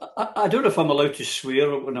minister. I don't know if I'm allowed to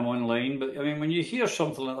swear when I'm online, but I mean, when you hear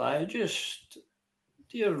something like that, it just,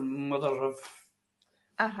 dear mother of...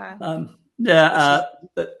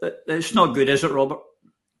 it's not good, is it, Robert?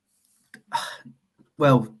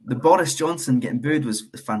 Well, the Boris Johnson getting booed was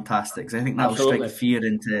fantastic, because I think that will strike fear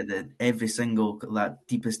into every single, that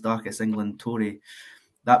deepest, darkest England Tory,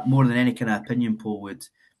 that more than any kind of opinion poll would,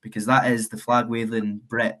 because that is the flag-waving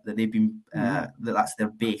Brit that they've been, that's their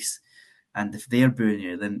base. And if they're booing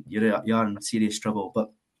you, then you are in serious trouble. But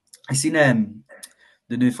I seen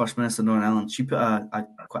the new First Minister, Northern Ireland, she put a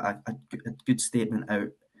good statement out,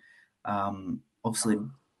 obviously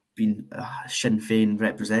being a Sinn Féin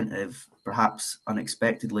representative, perhaps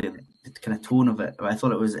unexpectedly, the kind of tone of it. I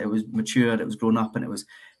thought it was mature, it was grown up, and it was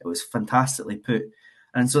fantastically put.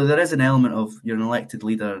 And so there is an element of you're an elected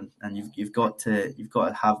leader, and you've got to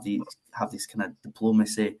have these kind of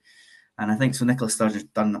diplomacy. And I think so. Nicola Sturgeon's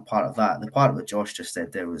done a part of that. The part of what Josh just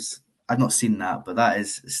said there was, I've not seen that, but that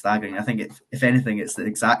is staggering. I think if anything, it's the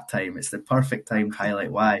exact time. It's the perfect time to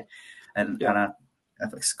highlight why. And a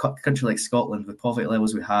country like Scotland, with poverty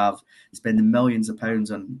levels we have, spending millions of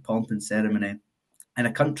pounds on pomp and ceremony, in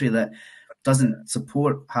a country that doesn't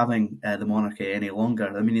support having the monarchy any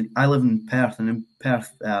longer. I mean, I live in Perth, and in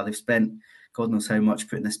Perth they've spent God knows how much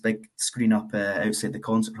putting this big screen up outside the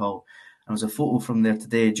concert hall. And there was a photo from there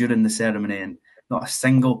today during the ceremony, and not a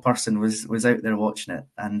single person was out there watching it.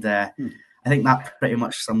 And I think that pretty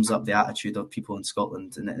much sums up the attitude of people in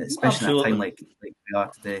Scotland, and especially at a time like we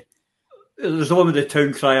are today. There's the one with the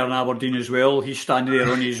town crier in Aberdeen as well. He's standing there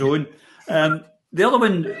on his own. The other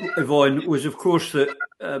one, Yvonne, was, of course, that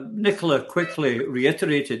Nicola quickly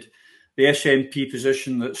reiterated the SNP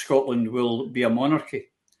position that Scotland will be a monarchy,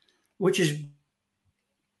 which is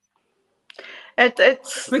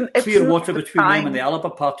it's clear water between them and the Alba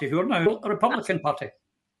Party, who are now a Republican Party.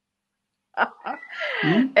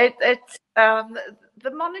 It's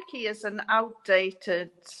the monarchy is an outdated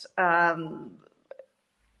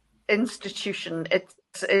institution.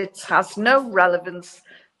 It has no relevance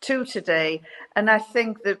to today, and I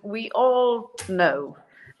think that we all know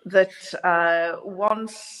that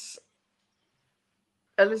once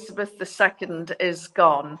Elizabeth II is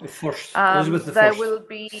gone, there will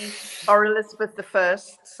be, or Elizabeth I,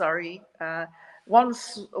 sorry.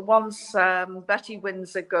 Once Betty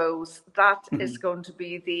Windsor goes, that is going to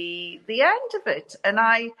be the end of it. And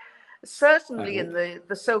I certainly in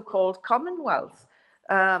the so-called Commonwealth,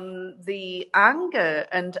 the anger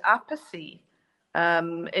and apathy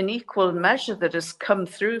in equal measure that has come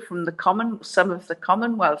through from some of the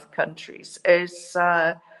Commonwealth countries is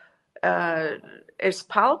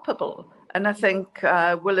palpable, and I think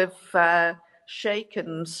will have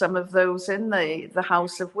shaken some of those in the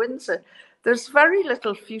House of Windsor. There's very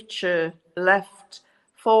little future left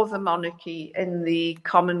for the monarchy in the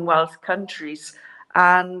Commonwealth countries,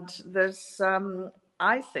 and there's,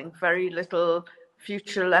 I think, very little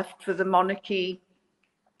future left for the monarchy,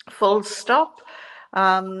 full stop.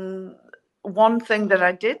 One thing that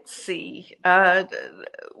I did see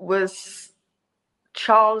was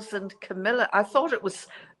Charles and Camilla. I thought it was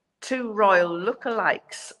two royal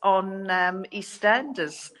lookalikes on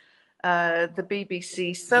EastEnders, the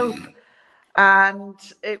BBC soap, and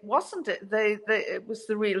it wasn't. It was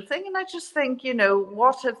the real thing. And I just think,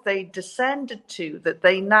 what have they descended to that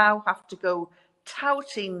they now have to go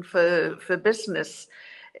touting for business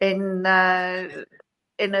in a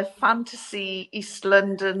fantasy East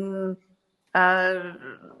London,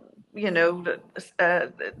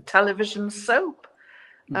 television soap.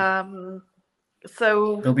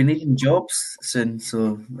 So they'll be needing jobs soon.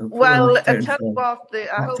 So I tell you what,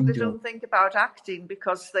 I hope they don't think about acting,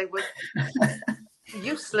 because they were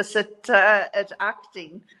useless at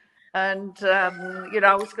acting. And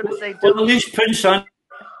I was going to say, well, at least Prince Andrew.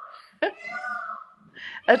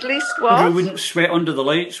 At least what? Andrew wouldn't sweat under the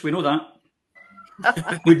lights. We know that.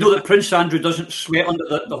 We know that Prince Andrew doesn't sweat under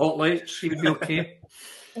the hot lights. He would be okay.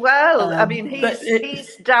 Well, I mean,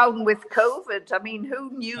 he's down with COVID. I mean,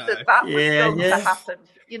 who knew that was going to happen?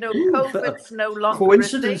 COVID's no longer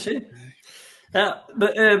coincidence. A thing.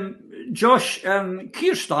 But Josh,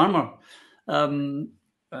 Keir Starmer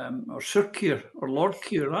or Sir Keir, or Lord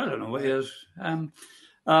Keir, I don't know what he is,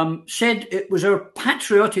 said it was our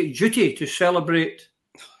patriotic duty to celebrate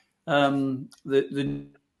the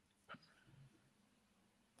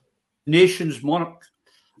nation's monarch.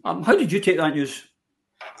 How did you take that news?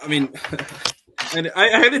 I mean,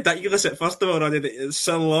 how ridiculous it, first of all, Roddy, that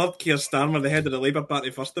Sir Lord Keir Starmer, the head of the Labour Party,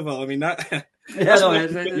 first of all. I mean, that's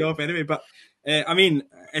put you off anyway. But, I mean,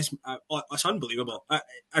 it's unbelievable.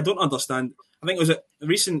 I don't understand. I think it was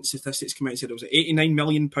recent statistics came out and said it was £89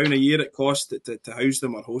 million a year it cost to house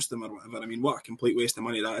them or host them or whatever. I mean, what a complete waste of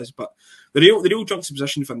money that is. But the real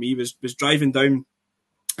juxtaposition for me was driving down.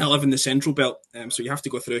 I live in the Central Belt, so you have to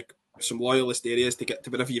go through some loyalist areas to get to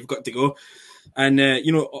wherever you've got to go. And,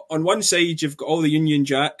 on one side, you've got all the Union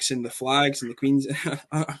Jacks and the flags and the Queens.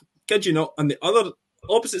 I kid you not, on the other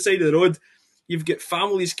opposite side of the road, you've got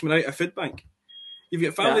families coming out of food bank. You've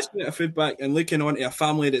got families coming out of food bank and looking on to a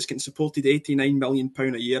family that's getting supported £89 million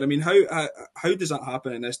a year. I mean, how does that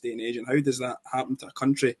happen in this day and age? And how does that happen to a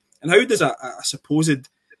country? And how does a supposed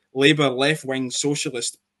Labour left-wing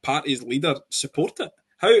socialist party's leader support it?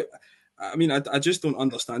 I just don't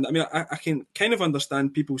understand. I mean, I can kind of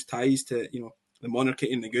understand people's ties to, the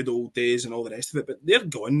monarchy in the good old days and all the rest of it, but they're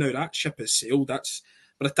gone now. That ship has sailed. That's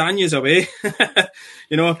Britannia's away.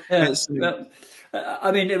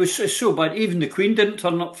 I mean, it was so bad. Even the Queen didn't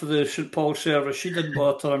turn up for the St Paul service. She didn't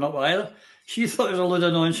bother turning up either. She thought it was a load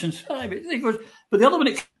of nonsense. But the other one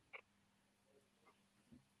it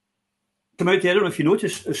came out there, I don't know if you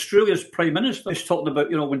noticed, Australia's Prime Minister is talking about,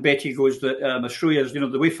 when Betty goes that Australia's,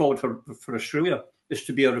 the way forward for Australia is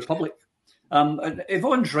to be a republic. And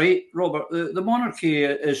Yvonne's right, Robert. The monarchy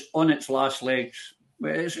is on its last legs.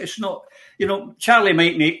 It's not, Charlie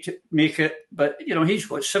might make it, but,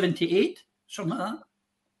 he's, 78? Something like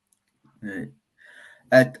that.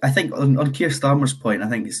 Right. I think on Keir Starmer's point, I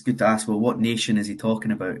think it's good to ask, well, what nation is he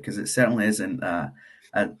talking about? Because it certainly isn't a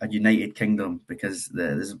United Kingdom, because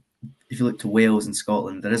if you look to Wales and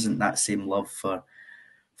Scotland, there isn't that same love for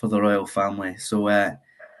the royal family. So I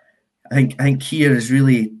think Keir is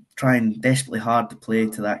really trying desperately hard to play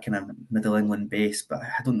to that kind of Middle England base, but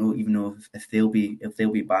I don't even know if they'll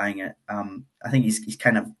be buying it. I think he's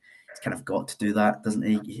kind of got to do that, doesn't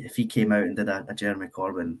he? If he came out and did a Jeremy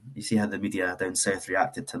Corbyn, you see how the media down south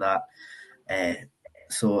reacted to that.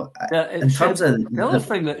 In terms of the other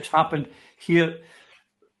thing that's happened here.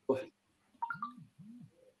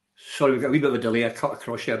 Sorry, we've got a wee bit of a delay. I cut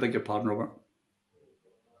across you. I beg your pardon, Robert.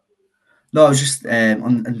 No, I was just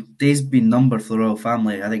on days being numbered for the royal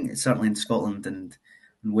family. I think it's certainly in Scotland and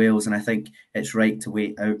Wales, and I think it's right to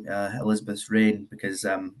wait out Elizabeth's reign, because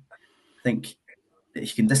I think that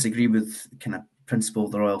you can disagree with kind of principle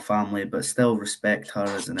of the royal family, but still respect her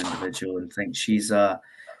as an individual and think she's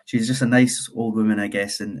just a nice old woman, I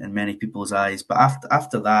guess, in many people's eyes. But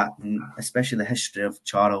after that, and especially the history of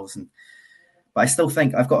Charles, but I still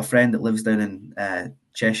think I've got a friend that lives down in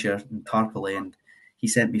Cheshire in Tarpley, and he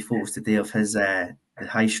sent me photos today of his the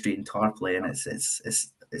high street in Tarpley, and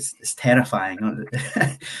it's terrifying.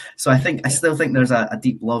 So I still think there's a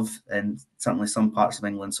deep love in certainly some parts of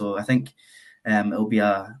England. So I think it'll be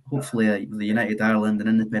hopefully the United Ireland and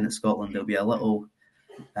independent Scotland. There'll be a little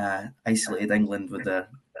isolated England with their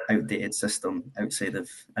outdated system outside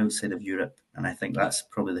of Europe, and I think that's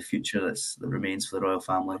probably the future that remains for the royal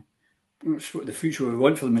family. That's what the future we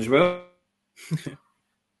want for them as well.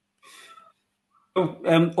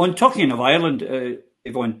 On talking of Ireland,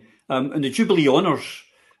 Yvonne, in the Jubilee Honours,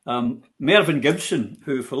 Mervyn Gibson,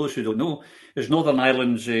 who, for those who don't know, is Northern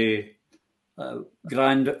Ireland's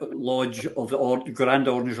Grand Lodge of the Grand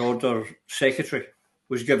Ordnance Order Secretary,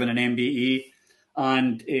 was given an MBE,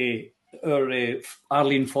 and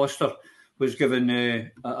Arlene Foster was given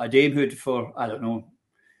a damehood for, I don't know,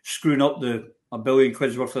 screwing up £1 billion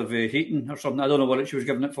worth of heating or something. I don't know what she was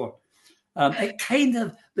given it for. It kind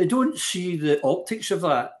of, they don't see the optics of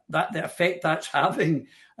that the effect that's having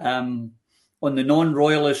on the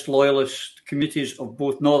non-royalist, loyalist communities of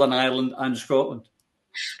both Northern Ireland and Scotland.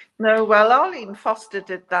 No, well, Arlene Foster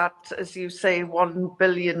did that, as you say, £1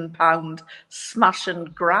 billion smash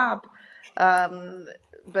and grab.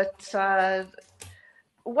 But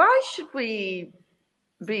why should we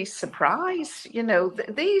be surprised?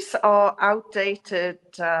 These are outdated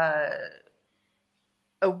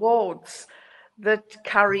awards that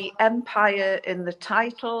carry empire in the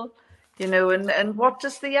title, and what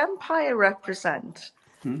does the empire represent?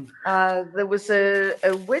 There was a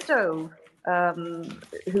widow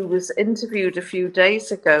who was interviewed a few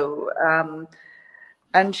days ago,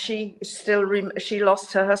 and she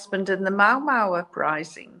lost her husband in the Mau Mau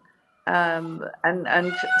uprising,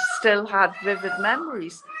 and still had vivid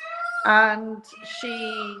memories. and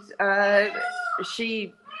she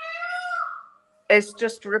is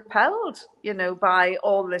just repelled, by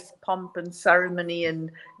all this pomp and ceremony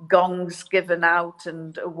and gongs given out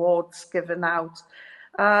and awards given out.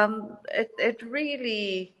 It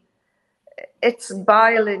really, it's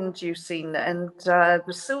bile-inducing, and the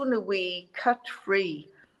sooner we cut free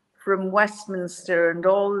from Westminster and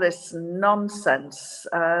all this nonsense,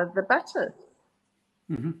 the better.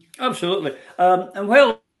 Mm-hmm. Absolutely. And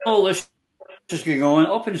while all this is going on,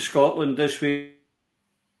 up in Scotland this week,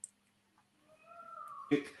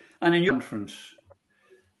 and a new conference,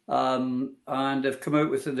 and they've come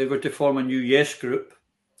out with they're going to form a new Yes group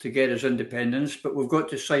to get us independence, but we've got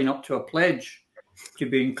to sign up to a pledge to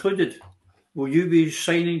be included. Will you be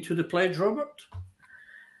signing to the pledge, Robert?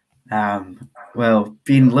 Well,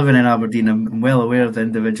 living in Aberdeen, I'm well aware of the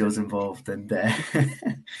individuals involved, and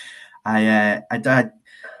I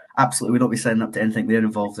absolutely would not be signing up to anything they're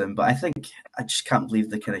involved in. But I just can't believe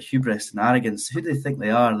the kind of hubris and arrogance. Who do they think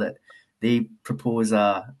they are that they propose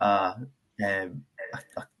a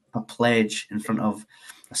pledge in front of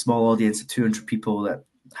a small audience of 200 people that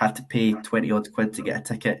had to pay 20 odd quid to get a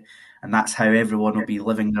ticket, and that's how everyone will be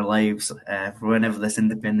living their lives for whenever this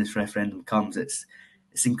independence referendum comes? It's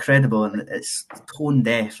incredible, and it's tone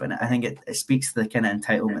deaf, and I think it speaks to the kind of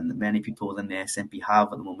entitlement that many people within the SNP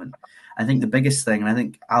have at the moment. I think the biggest thing, and I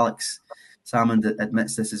think Alex Salmond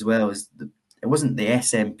admits this as well, is it wasn't the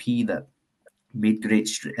SNP that made great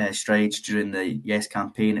strides during the Yes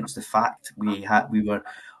campaign. It was the fact we were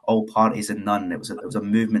all parties and none. It was a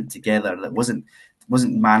movement together that wasn't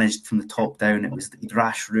managed from the top down. It was the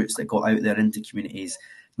grassroots that got out there into communities,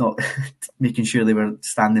 not making sure they were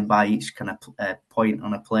standing by each kind of point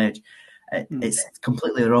on a pledge. It's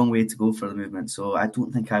completely the wrong way to go for the movement. So I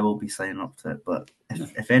don't think I will be signing up to it. But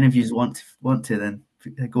if any of you want to, then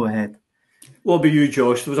go ahead. What about you,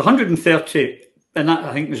 Josh? There was 130, and that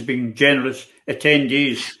I think has been generous,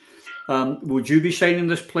 attendees. Would you be signing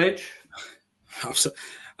this pledge?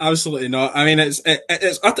 Absolutely not. I mean, it's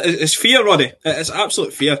fear, Roddy. It's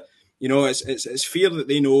absolute fear. It's fear that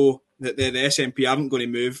they know that the SNP aren't going to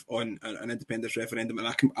move on an independence referendum, and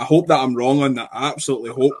I hope that I'm wrong on that. I absolutely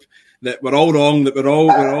hope that we're all wrong, that we all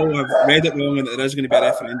have read it wrong, and that there is going to be a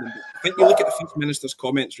referendum. But I think you look at the First Minister's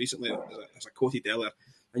comments recently, as I quoted earlier,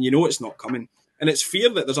 and it's not coming. And it's fear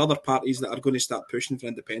that there's other parties that are going to start pushing for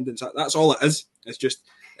independence. That's all it is.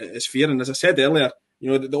 It's fear. And as I said earlier,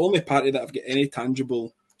 the only party that have got any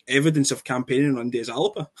tangible evidence of campaigning on is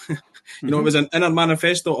Alba. It was in our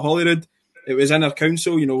manifesto at Holyrood. It was in our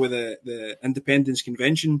council, with the Independence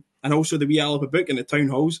Convention, and also the wee Alba book in the town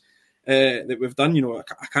halls that we've done.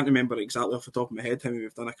 I can't remember exactly off the top of my head how many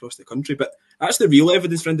we've done across the country, but that's the real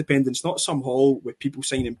evidence for independence, not some hall with people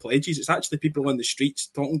signing pledges. It's actually people on the streets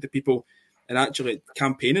talking to people and actually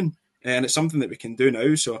campaigning, and it's something that we can do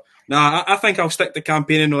now. So, I think I'll stick to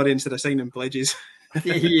campaigning, Rory, instead of signing pledges.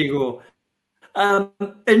 There you go.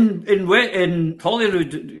 In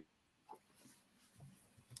Holyrood,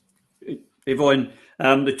 Yvonne,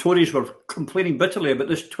 the Tories were complaining bitterly about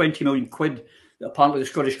this 20 million quid that apparently the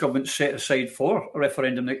Scottish Government set aside for a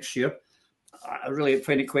referendum next year. I really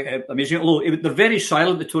find it quite amazing. Although they're very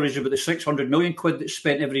silent, the Tories, about the 600 million quid that's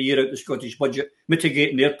spent every year out the Scottish budget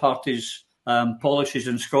mitigating their party's policies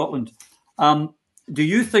in Scotland. Do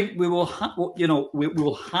you think we will have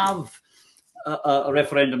a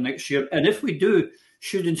referendum next year? And if we do,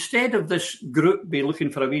 should instead of this group be looking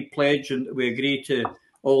for a wee pledge and we agree to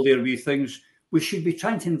all their wee things, we should be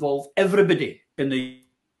trying to involve everybody in the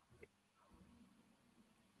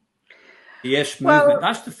Yes movement?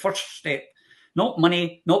 That's the first step. Not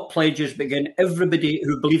money, not pledges, but again, everybody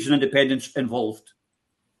who believes in independence involved.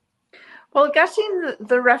 Well, getting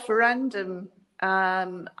the referendum,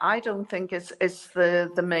 I don't think is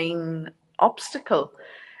the main obstacle.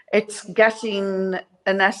 It's getting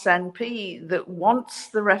an SNP that wants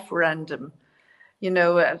the referendum.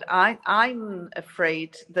 I'm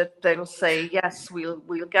afraid that they'll say, yes, we'll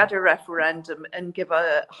get a referendum and give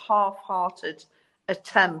a half-hearted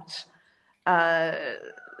attempt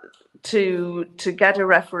to get a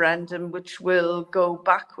referendum which will go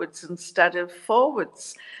backwards instead of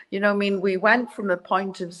forwards. We went from a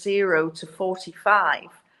point of 0 to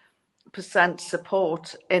 45%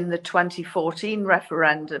 support in the 2014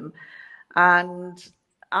 referendum, and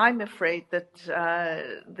I'm afraid that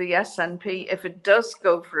the SNP, if it does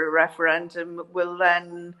go for a referendum, will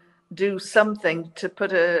then do something to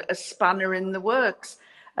put a spanner in the works.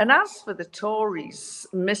 And as for the Tories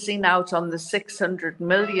missing out on the £600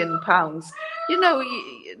 million,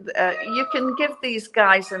 you can give these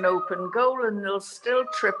guys an open goal and they'll still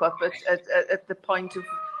trip up at the point of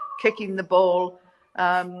kicking the ball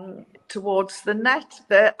towards the net.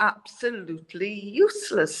 They're absolutely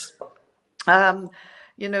useless.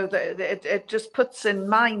 It just puts in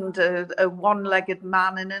mind a one-legged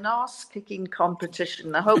man in an arse-kicking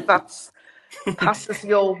competition. I hope that's passes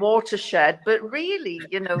your watershed. But really,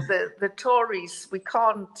 the Tories, we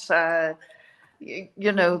can't...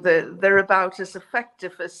 they're about as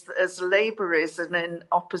effective as Labour is and in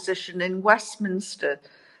opposition in Westminster,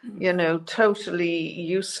 totally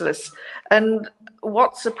useless. And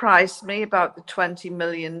what surprised me about the £20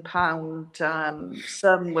 million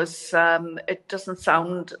sum was it doesn't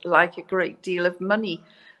sound like a great deal of money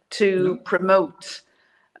to promote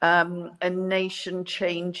a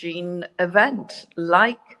nation-changing event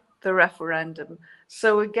like the referendum.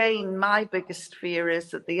 So again, my biggest fear is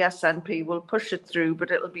that the SNP will push it through, but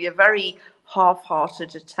it'll be a very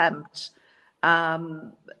half-hearted attempt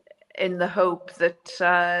in the hope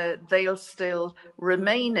that they'll still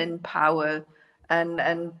remain in power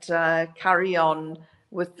and carry on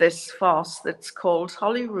with this farce that's called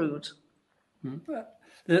Holyrood.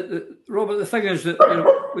 Robert, the thing is that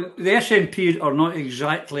the SNP are not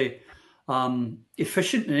exactly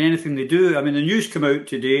efficient in anything they do. I mean, the news came out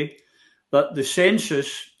today that the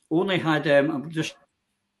census only had, I'm just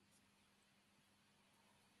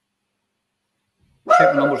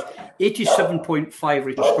check the numbers, 87.5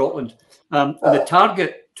 rate of Scotland. And the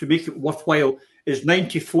target to make it worthwhile is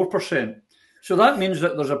 94%. So that means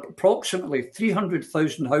that there's approximately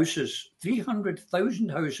 300,000 houses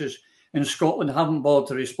in Scotland haven't bothered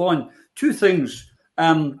to respond. Two things.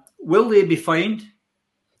 Will they be fined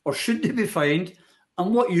or should they be fined?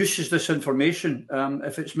 And what use is this information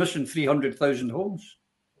if it's missing 300,000 homes?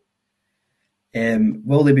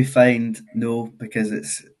 Will they be fined? No,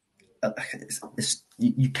 because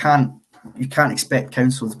you can't expect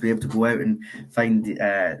council to be able to go out and find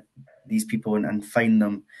these people and fine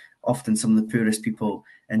them. Often some of the poorest people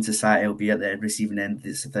in society will be at the receiving end.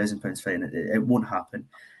 It's £1,000 fine. It won't happen.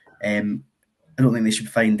 I don't think they should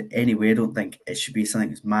be fined anyway. I don't think it should be something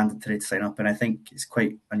that's mandatory to sign up. And I think it's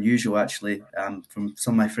quite unusual, actually, from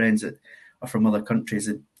some of my friends that are from other countries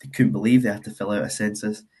that they couldn't believe they had to fill out a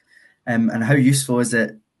census. And how useful is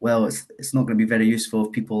it? Well, it's not going to be very useful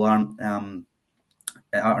if people aren't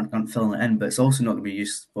filling it in, but it's also not going to be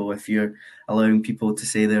useful if you're allowing people to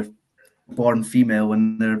say they're born female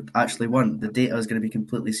when they're actually weren't. The data is going to be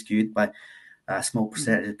completely skewed by a small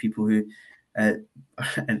percentage of people who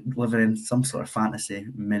living in some sort of fantasy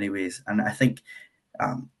in many ways. And I think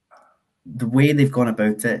the way they've gone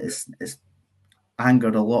about it is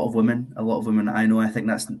angered a lot of women. I know. I think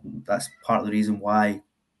that's part of the reason why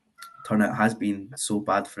turnout has been so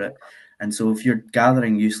bad for it. And so if you're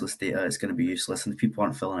gathering useless data, it's going to be useless, and if people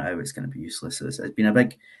aren't filling it out, it's going to be useless. So it's been a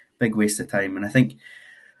big waste of time. And I think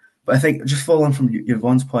just following from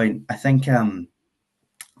Yvonne's point, I think I'm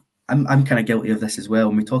kind of guilty of this as well.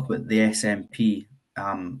 When we talk about the SNP,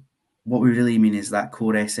 what we really mean is that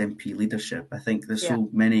core SNP leadership. I think there's so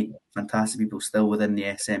many fantastic people still within the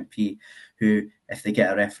SNP who, if they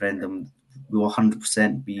get a referendum, will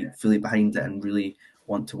 100% be fully behind it and really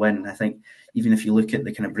want to win. I think even if you look at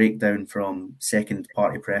the kind of breakdown from second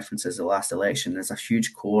party preferences the last election, there's a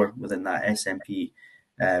huge core within that SNP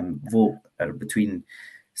vote between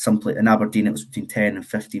in Aberdeen it was between 10 and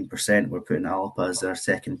 15% were putting Alpa as their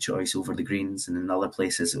second choice over the Greens, and in other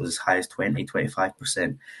places it was as high as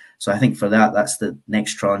 20-25%. So I think for that's the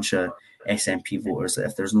next tranche of SNP voters that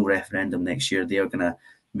if there's no referendum next year, they are going to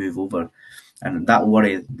move over, and that will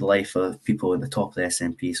worry the life of people at the top of the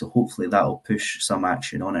SNP. So hopefully that will push some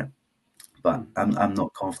action on it, but I'm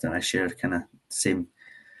not confident. I share kind of same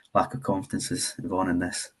lack of confidence as Yvonne in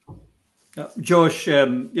this. Josh,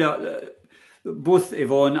 both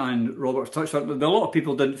Yvonne and Robert touched on it. A lot of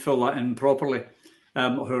people didn't fill that in properly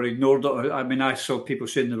or ignored it. I mean, I saw people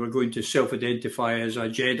saying they were going to self-identify as a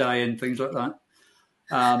Jedi and things like that.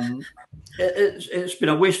 It's been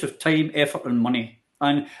a waste of time, effort and money.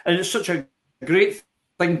 And it's such a great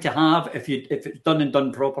thing to have if it's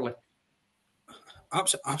done properly.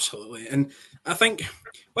 Absolutely. And I think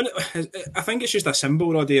it's just a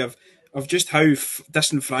symbol, Roddy, of just how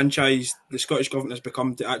disenfranchised the Scottish Government has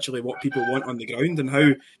become to actually what people want on the ground, and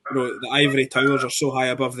how the ivory towers are so high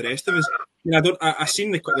above the rest of us. I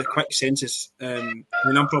seen the quick census. I'm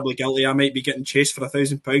probably guilty. I might be getting chased for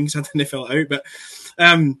 £1,000. I didn't fill it out, but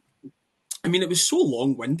it was so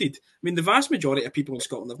long-winded. The vast majority of people in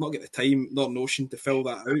Scotland have not got the time nor notion to fill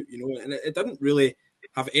that out, and it didn't really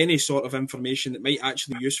have any sort of information that might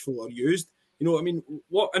actually be useful or used.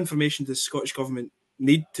 What information does the Scottish Government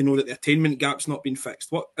need to know that the attainment gap's not been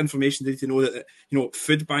fixed? What information do they know that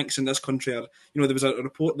food banks in this country are? There was a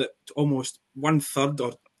report that almost 1/3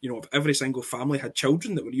 or if every single family had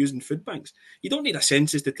children that were using food banks. You don't need a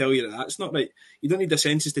census to tell you that that's not right. You don't need a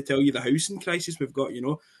census to tell you the housing crisis we've got.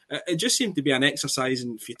 It just seemed to be an exercise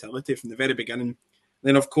in futility from the very beginning.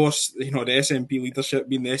 Then, of course, the SNP leadership,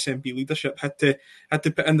 being the SNP leadership, had to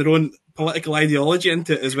put in their own political ideology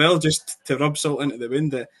into it as well, just to rub salt into the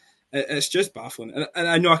wound. It's just baffling. And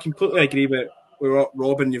I know I completely agree with what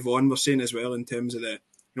Rob and Yvonne were saying as well in terms of the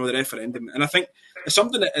referendum. And I think it's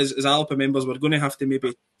something that as ALPA members we're going to have to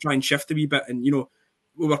maybe try and shift a wee bit. And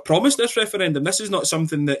we were promised this referendum. This is not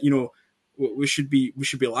something that we should be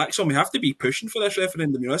lax on. We have to be pushing for this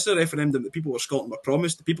referendum. This is a referendum that people of Scotland were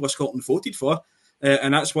promised, the people of Scotland voted for.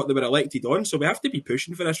 And that's what they were elected on. So we have to be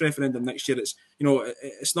pushing for this referendum next year. It's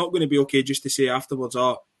it's not going to be okay just to say afterwards,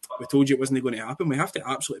 we told you it wasn't going to happen. We have to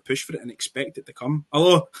absolutely push for it and expect it to come.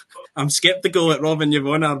 Although I'm sceptical that Rob and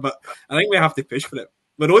Yvonne are, but I think we have to push for it.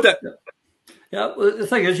 We rode it. Yeah, well, the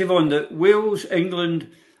thing is, Yvonne, that Wales,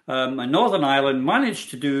 England and Northern Ireland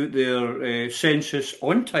managed to do their census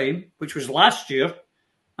on time, which was last year,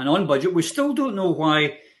 and on budget. We still don't know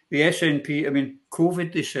why the SNP,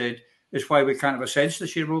 COVID, they said, is why we can't have a census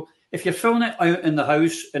this year. Well, if you're filling it out in the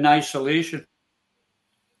house in isolation.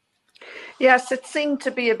 Yes, it seemed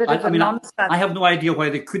to be a bit of a nonsense. I have no idea why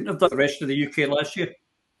they couldn't have done the rest of the UK last year.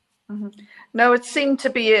 Mm-hmm. No, it seemed to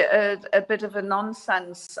be a bit of a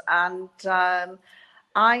nonsense, and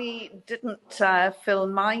I didn't fill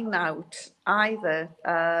mine out either.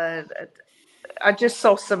 I just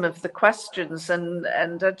saw some of the questions, and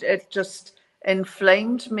it just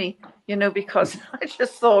inflamed me, because I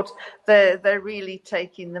just thought they're really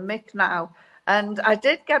taking the mick now. And I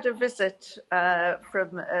did get a visit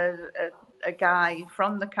from a guy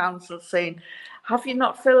from the council saying, "Have you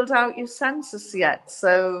not filled out your census yet?"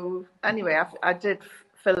 So anyway, I did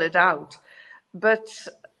fill it out, but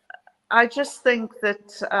I just think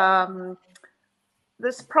that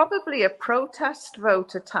there's probably a protest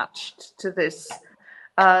vote attached to this.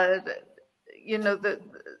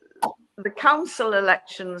 The council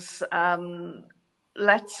elections,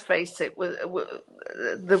 let's face it,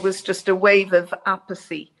 there was just a wave of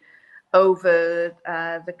apathy over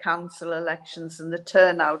the council elections, and the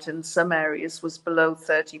turnout in some areas was below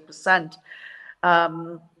 30%.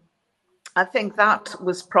 I think that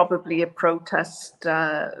was probably a protest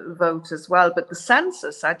vote as well. But the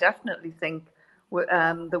census, I definitely think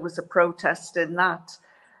there was a protest in that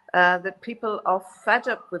people are fed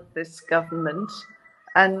up with this government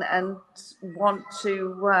and want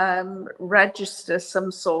to register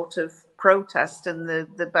some sort of protest, and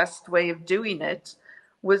the best way of doing it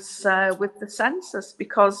was with the census,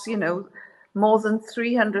 because more than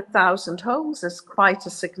 300,000 homes is quite a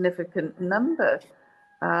significant number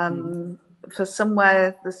for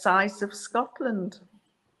somewhere the size of Scotland.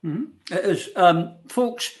 Mm-hmm. It is,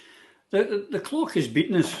 folks. The clock is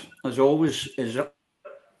beating us, as always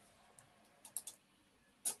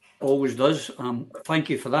does. Thank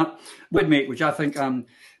you for that. Which I think, going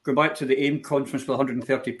back to the AIM conference with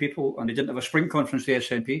 130 people, and they didn't have a spring conference, the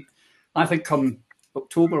SNP, I think come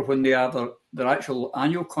October, when they have their actual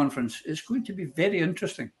annual conference, it's going to be very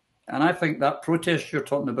interesting. And I think that protest you're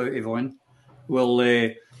talking about, Yvonne,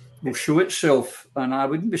 will show itself. And I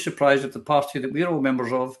wouldn't be surprised if the party that we're all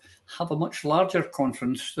members of have a much larger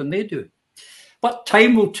conference than they do. But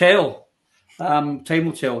time will tell. Time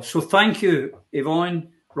will tell. So thank you,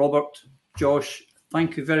 Yvonne, Robert, Josh,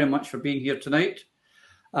 thank you very much for being here tonight.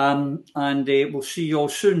 And we'll see you all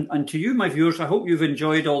soon. And to you, my viewers, I hope you've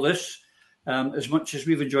enjoyed all this as much as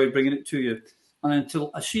we've enjoyed bringing it to you. And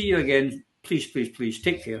until I see you again, please, please, please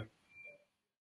take care.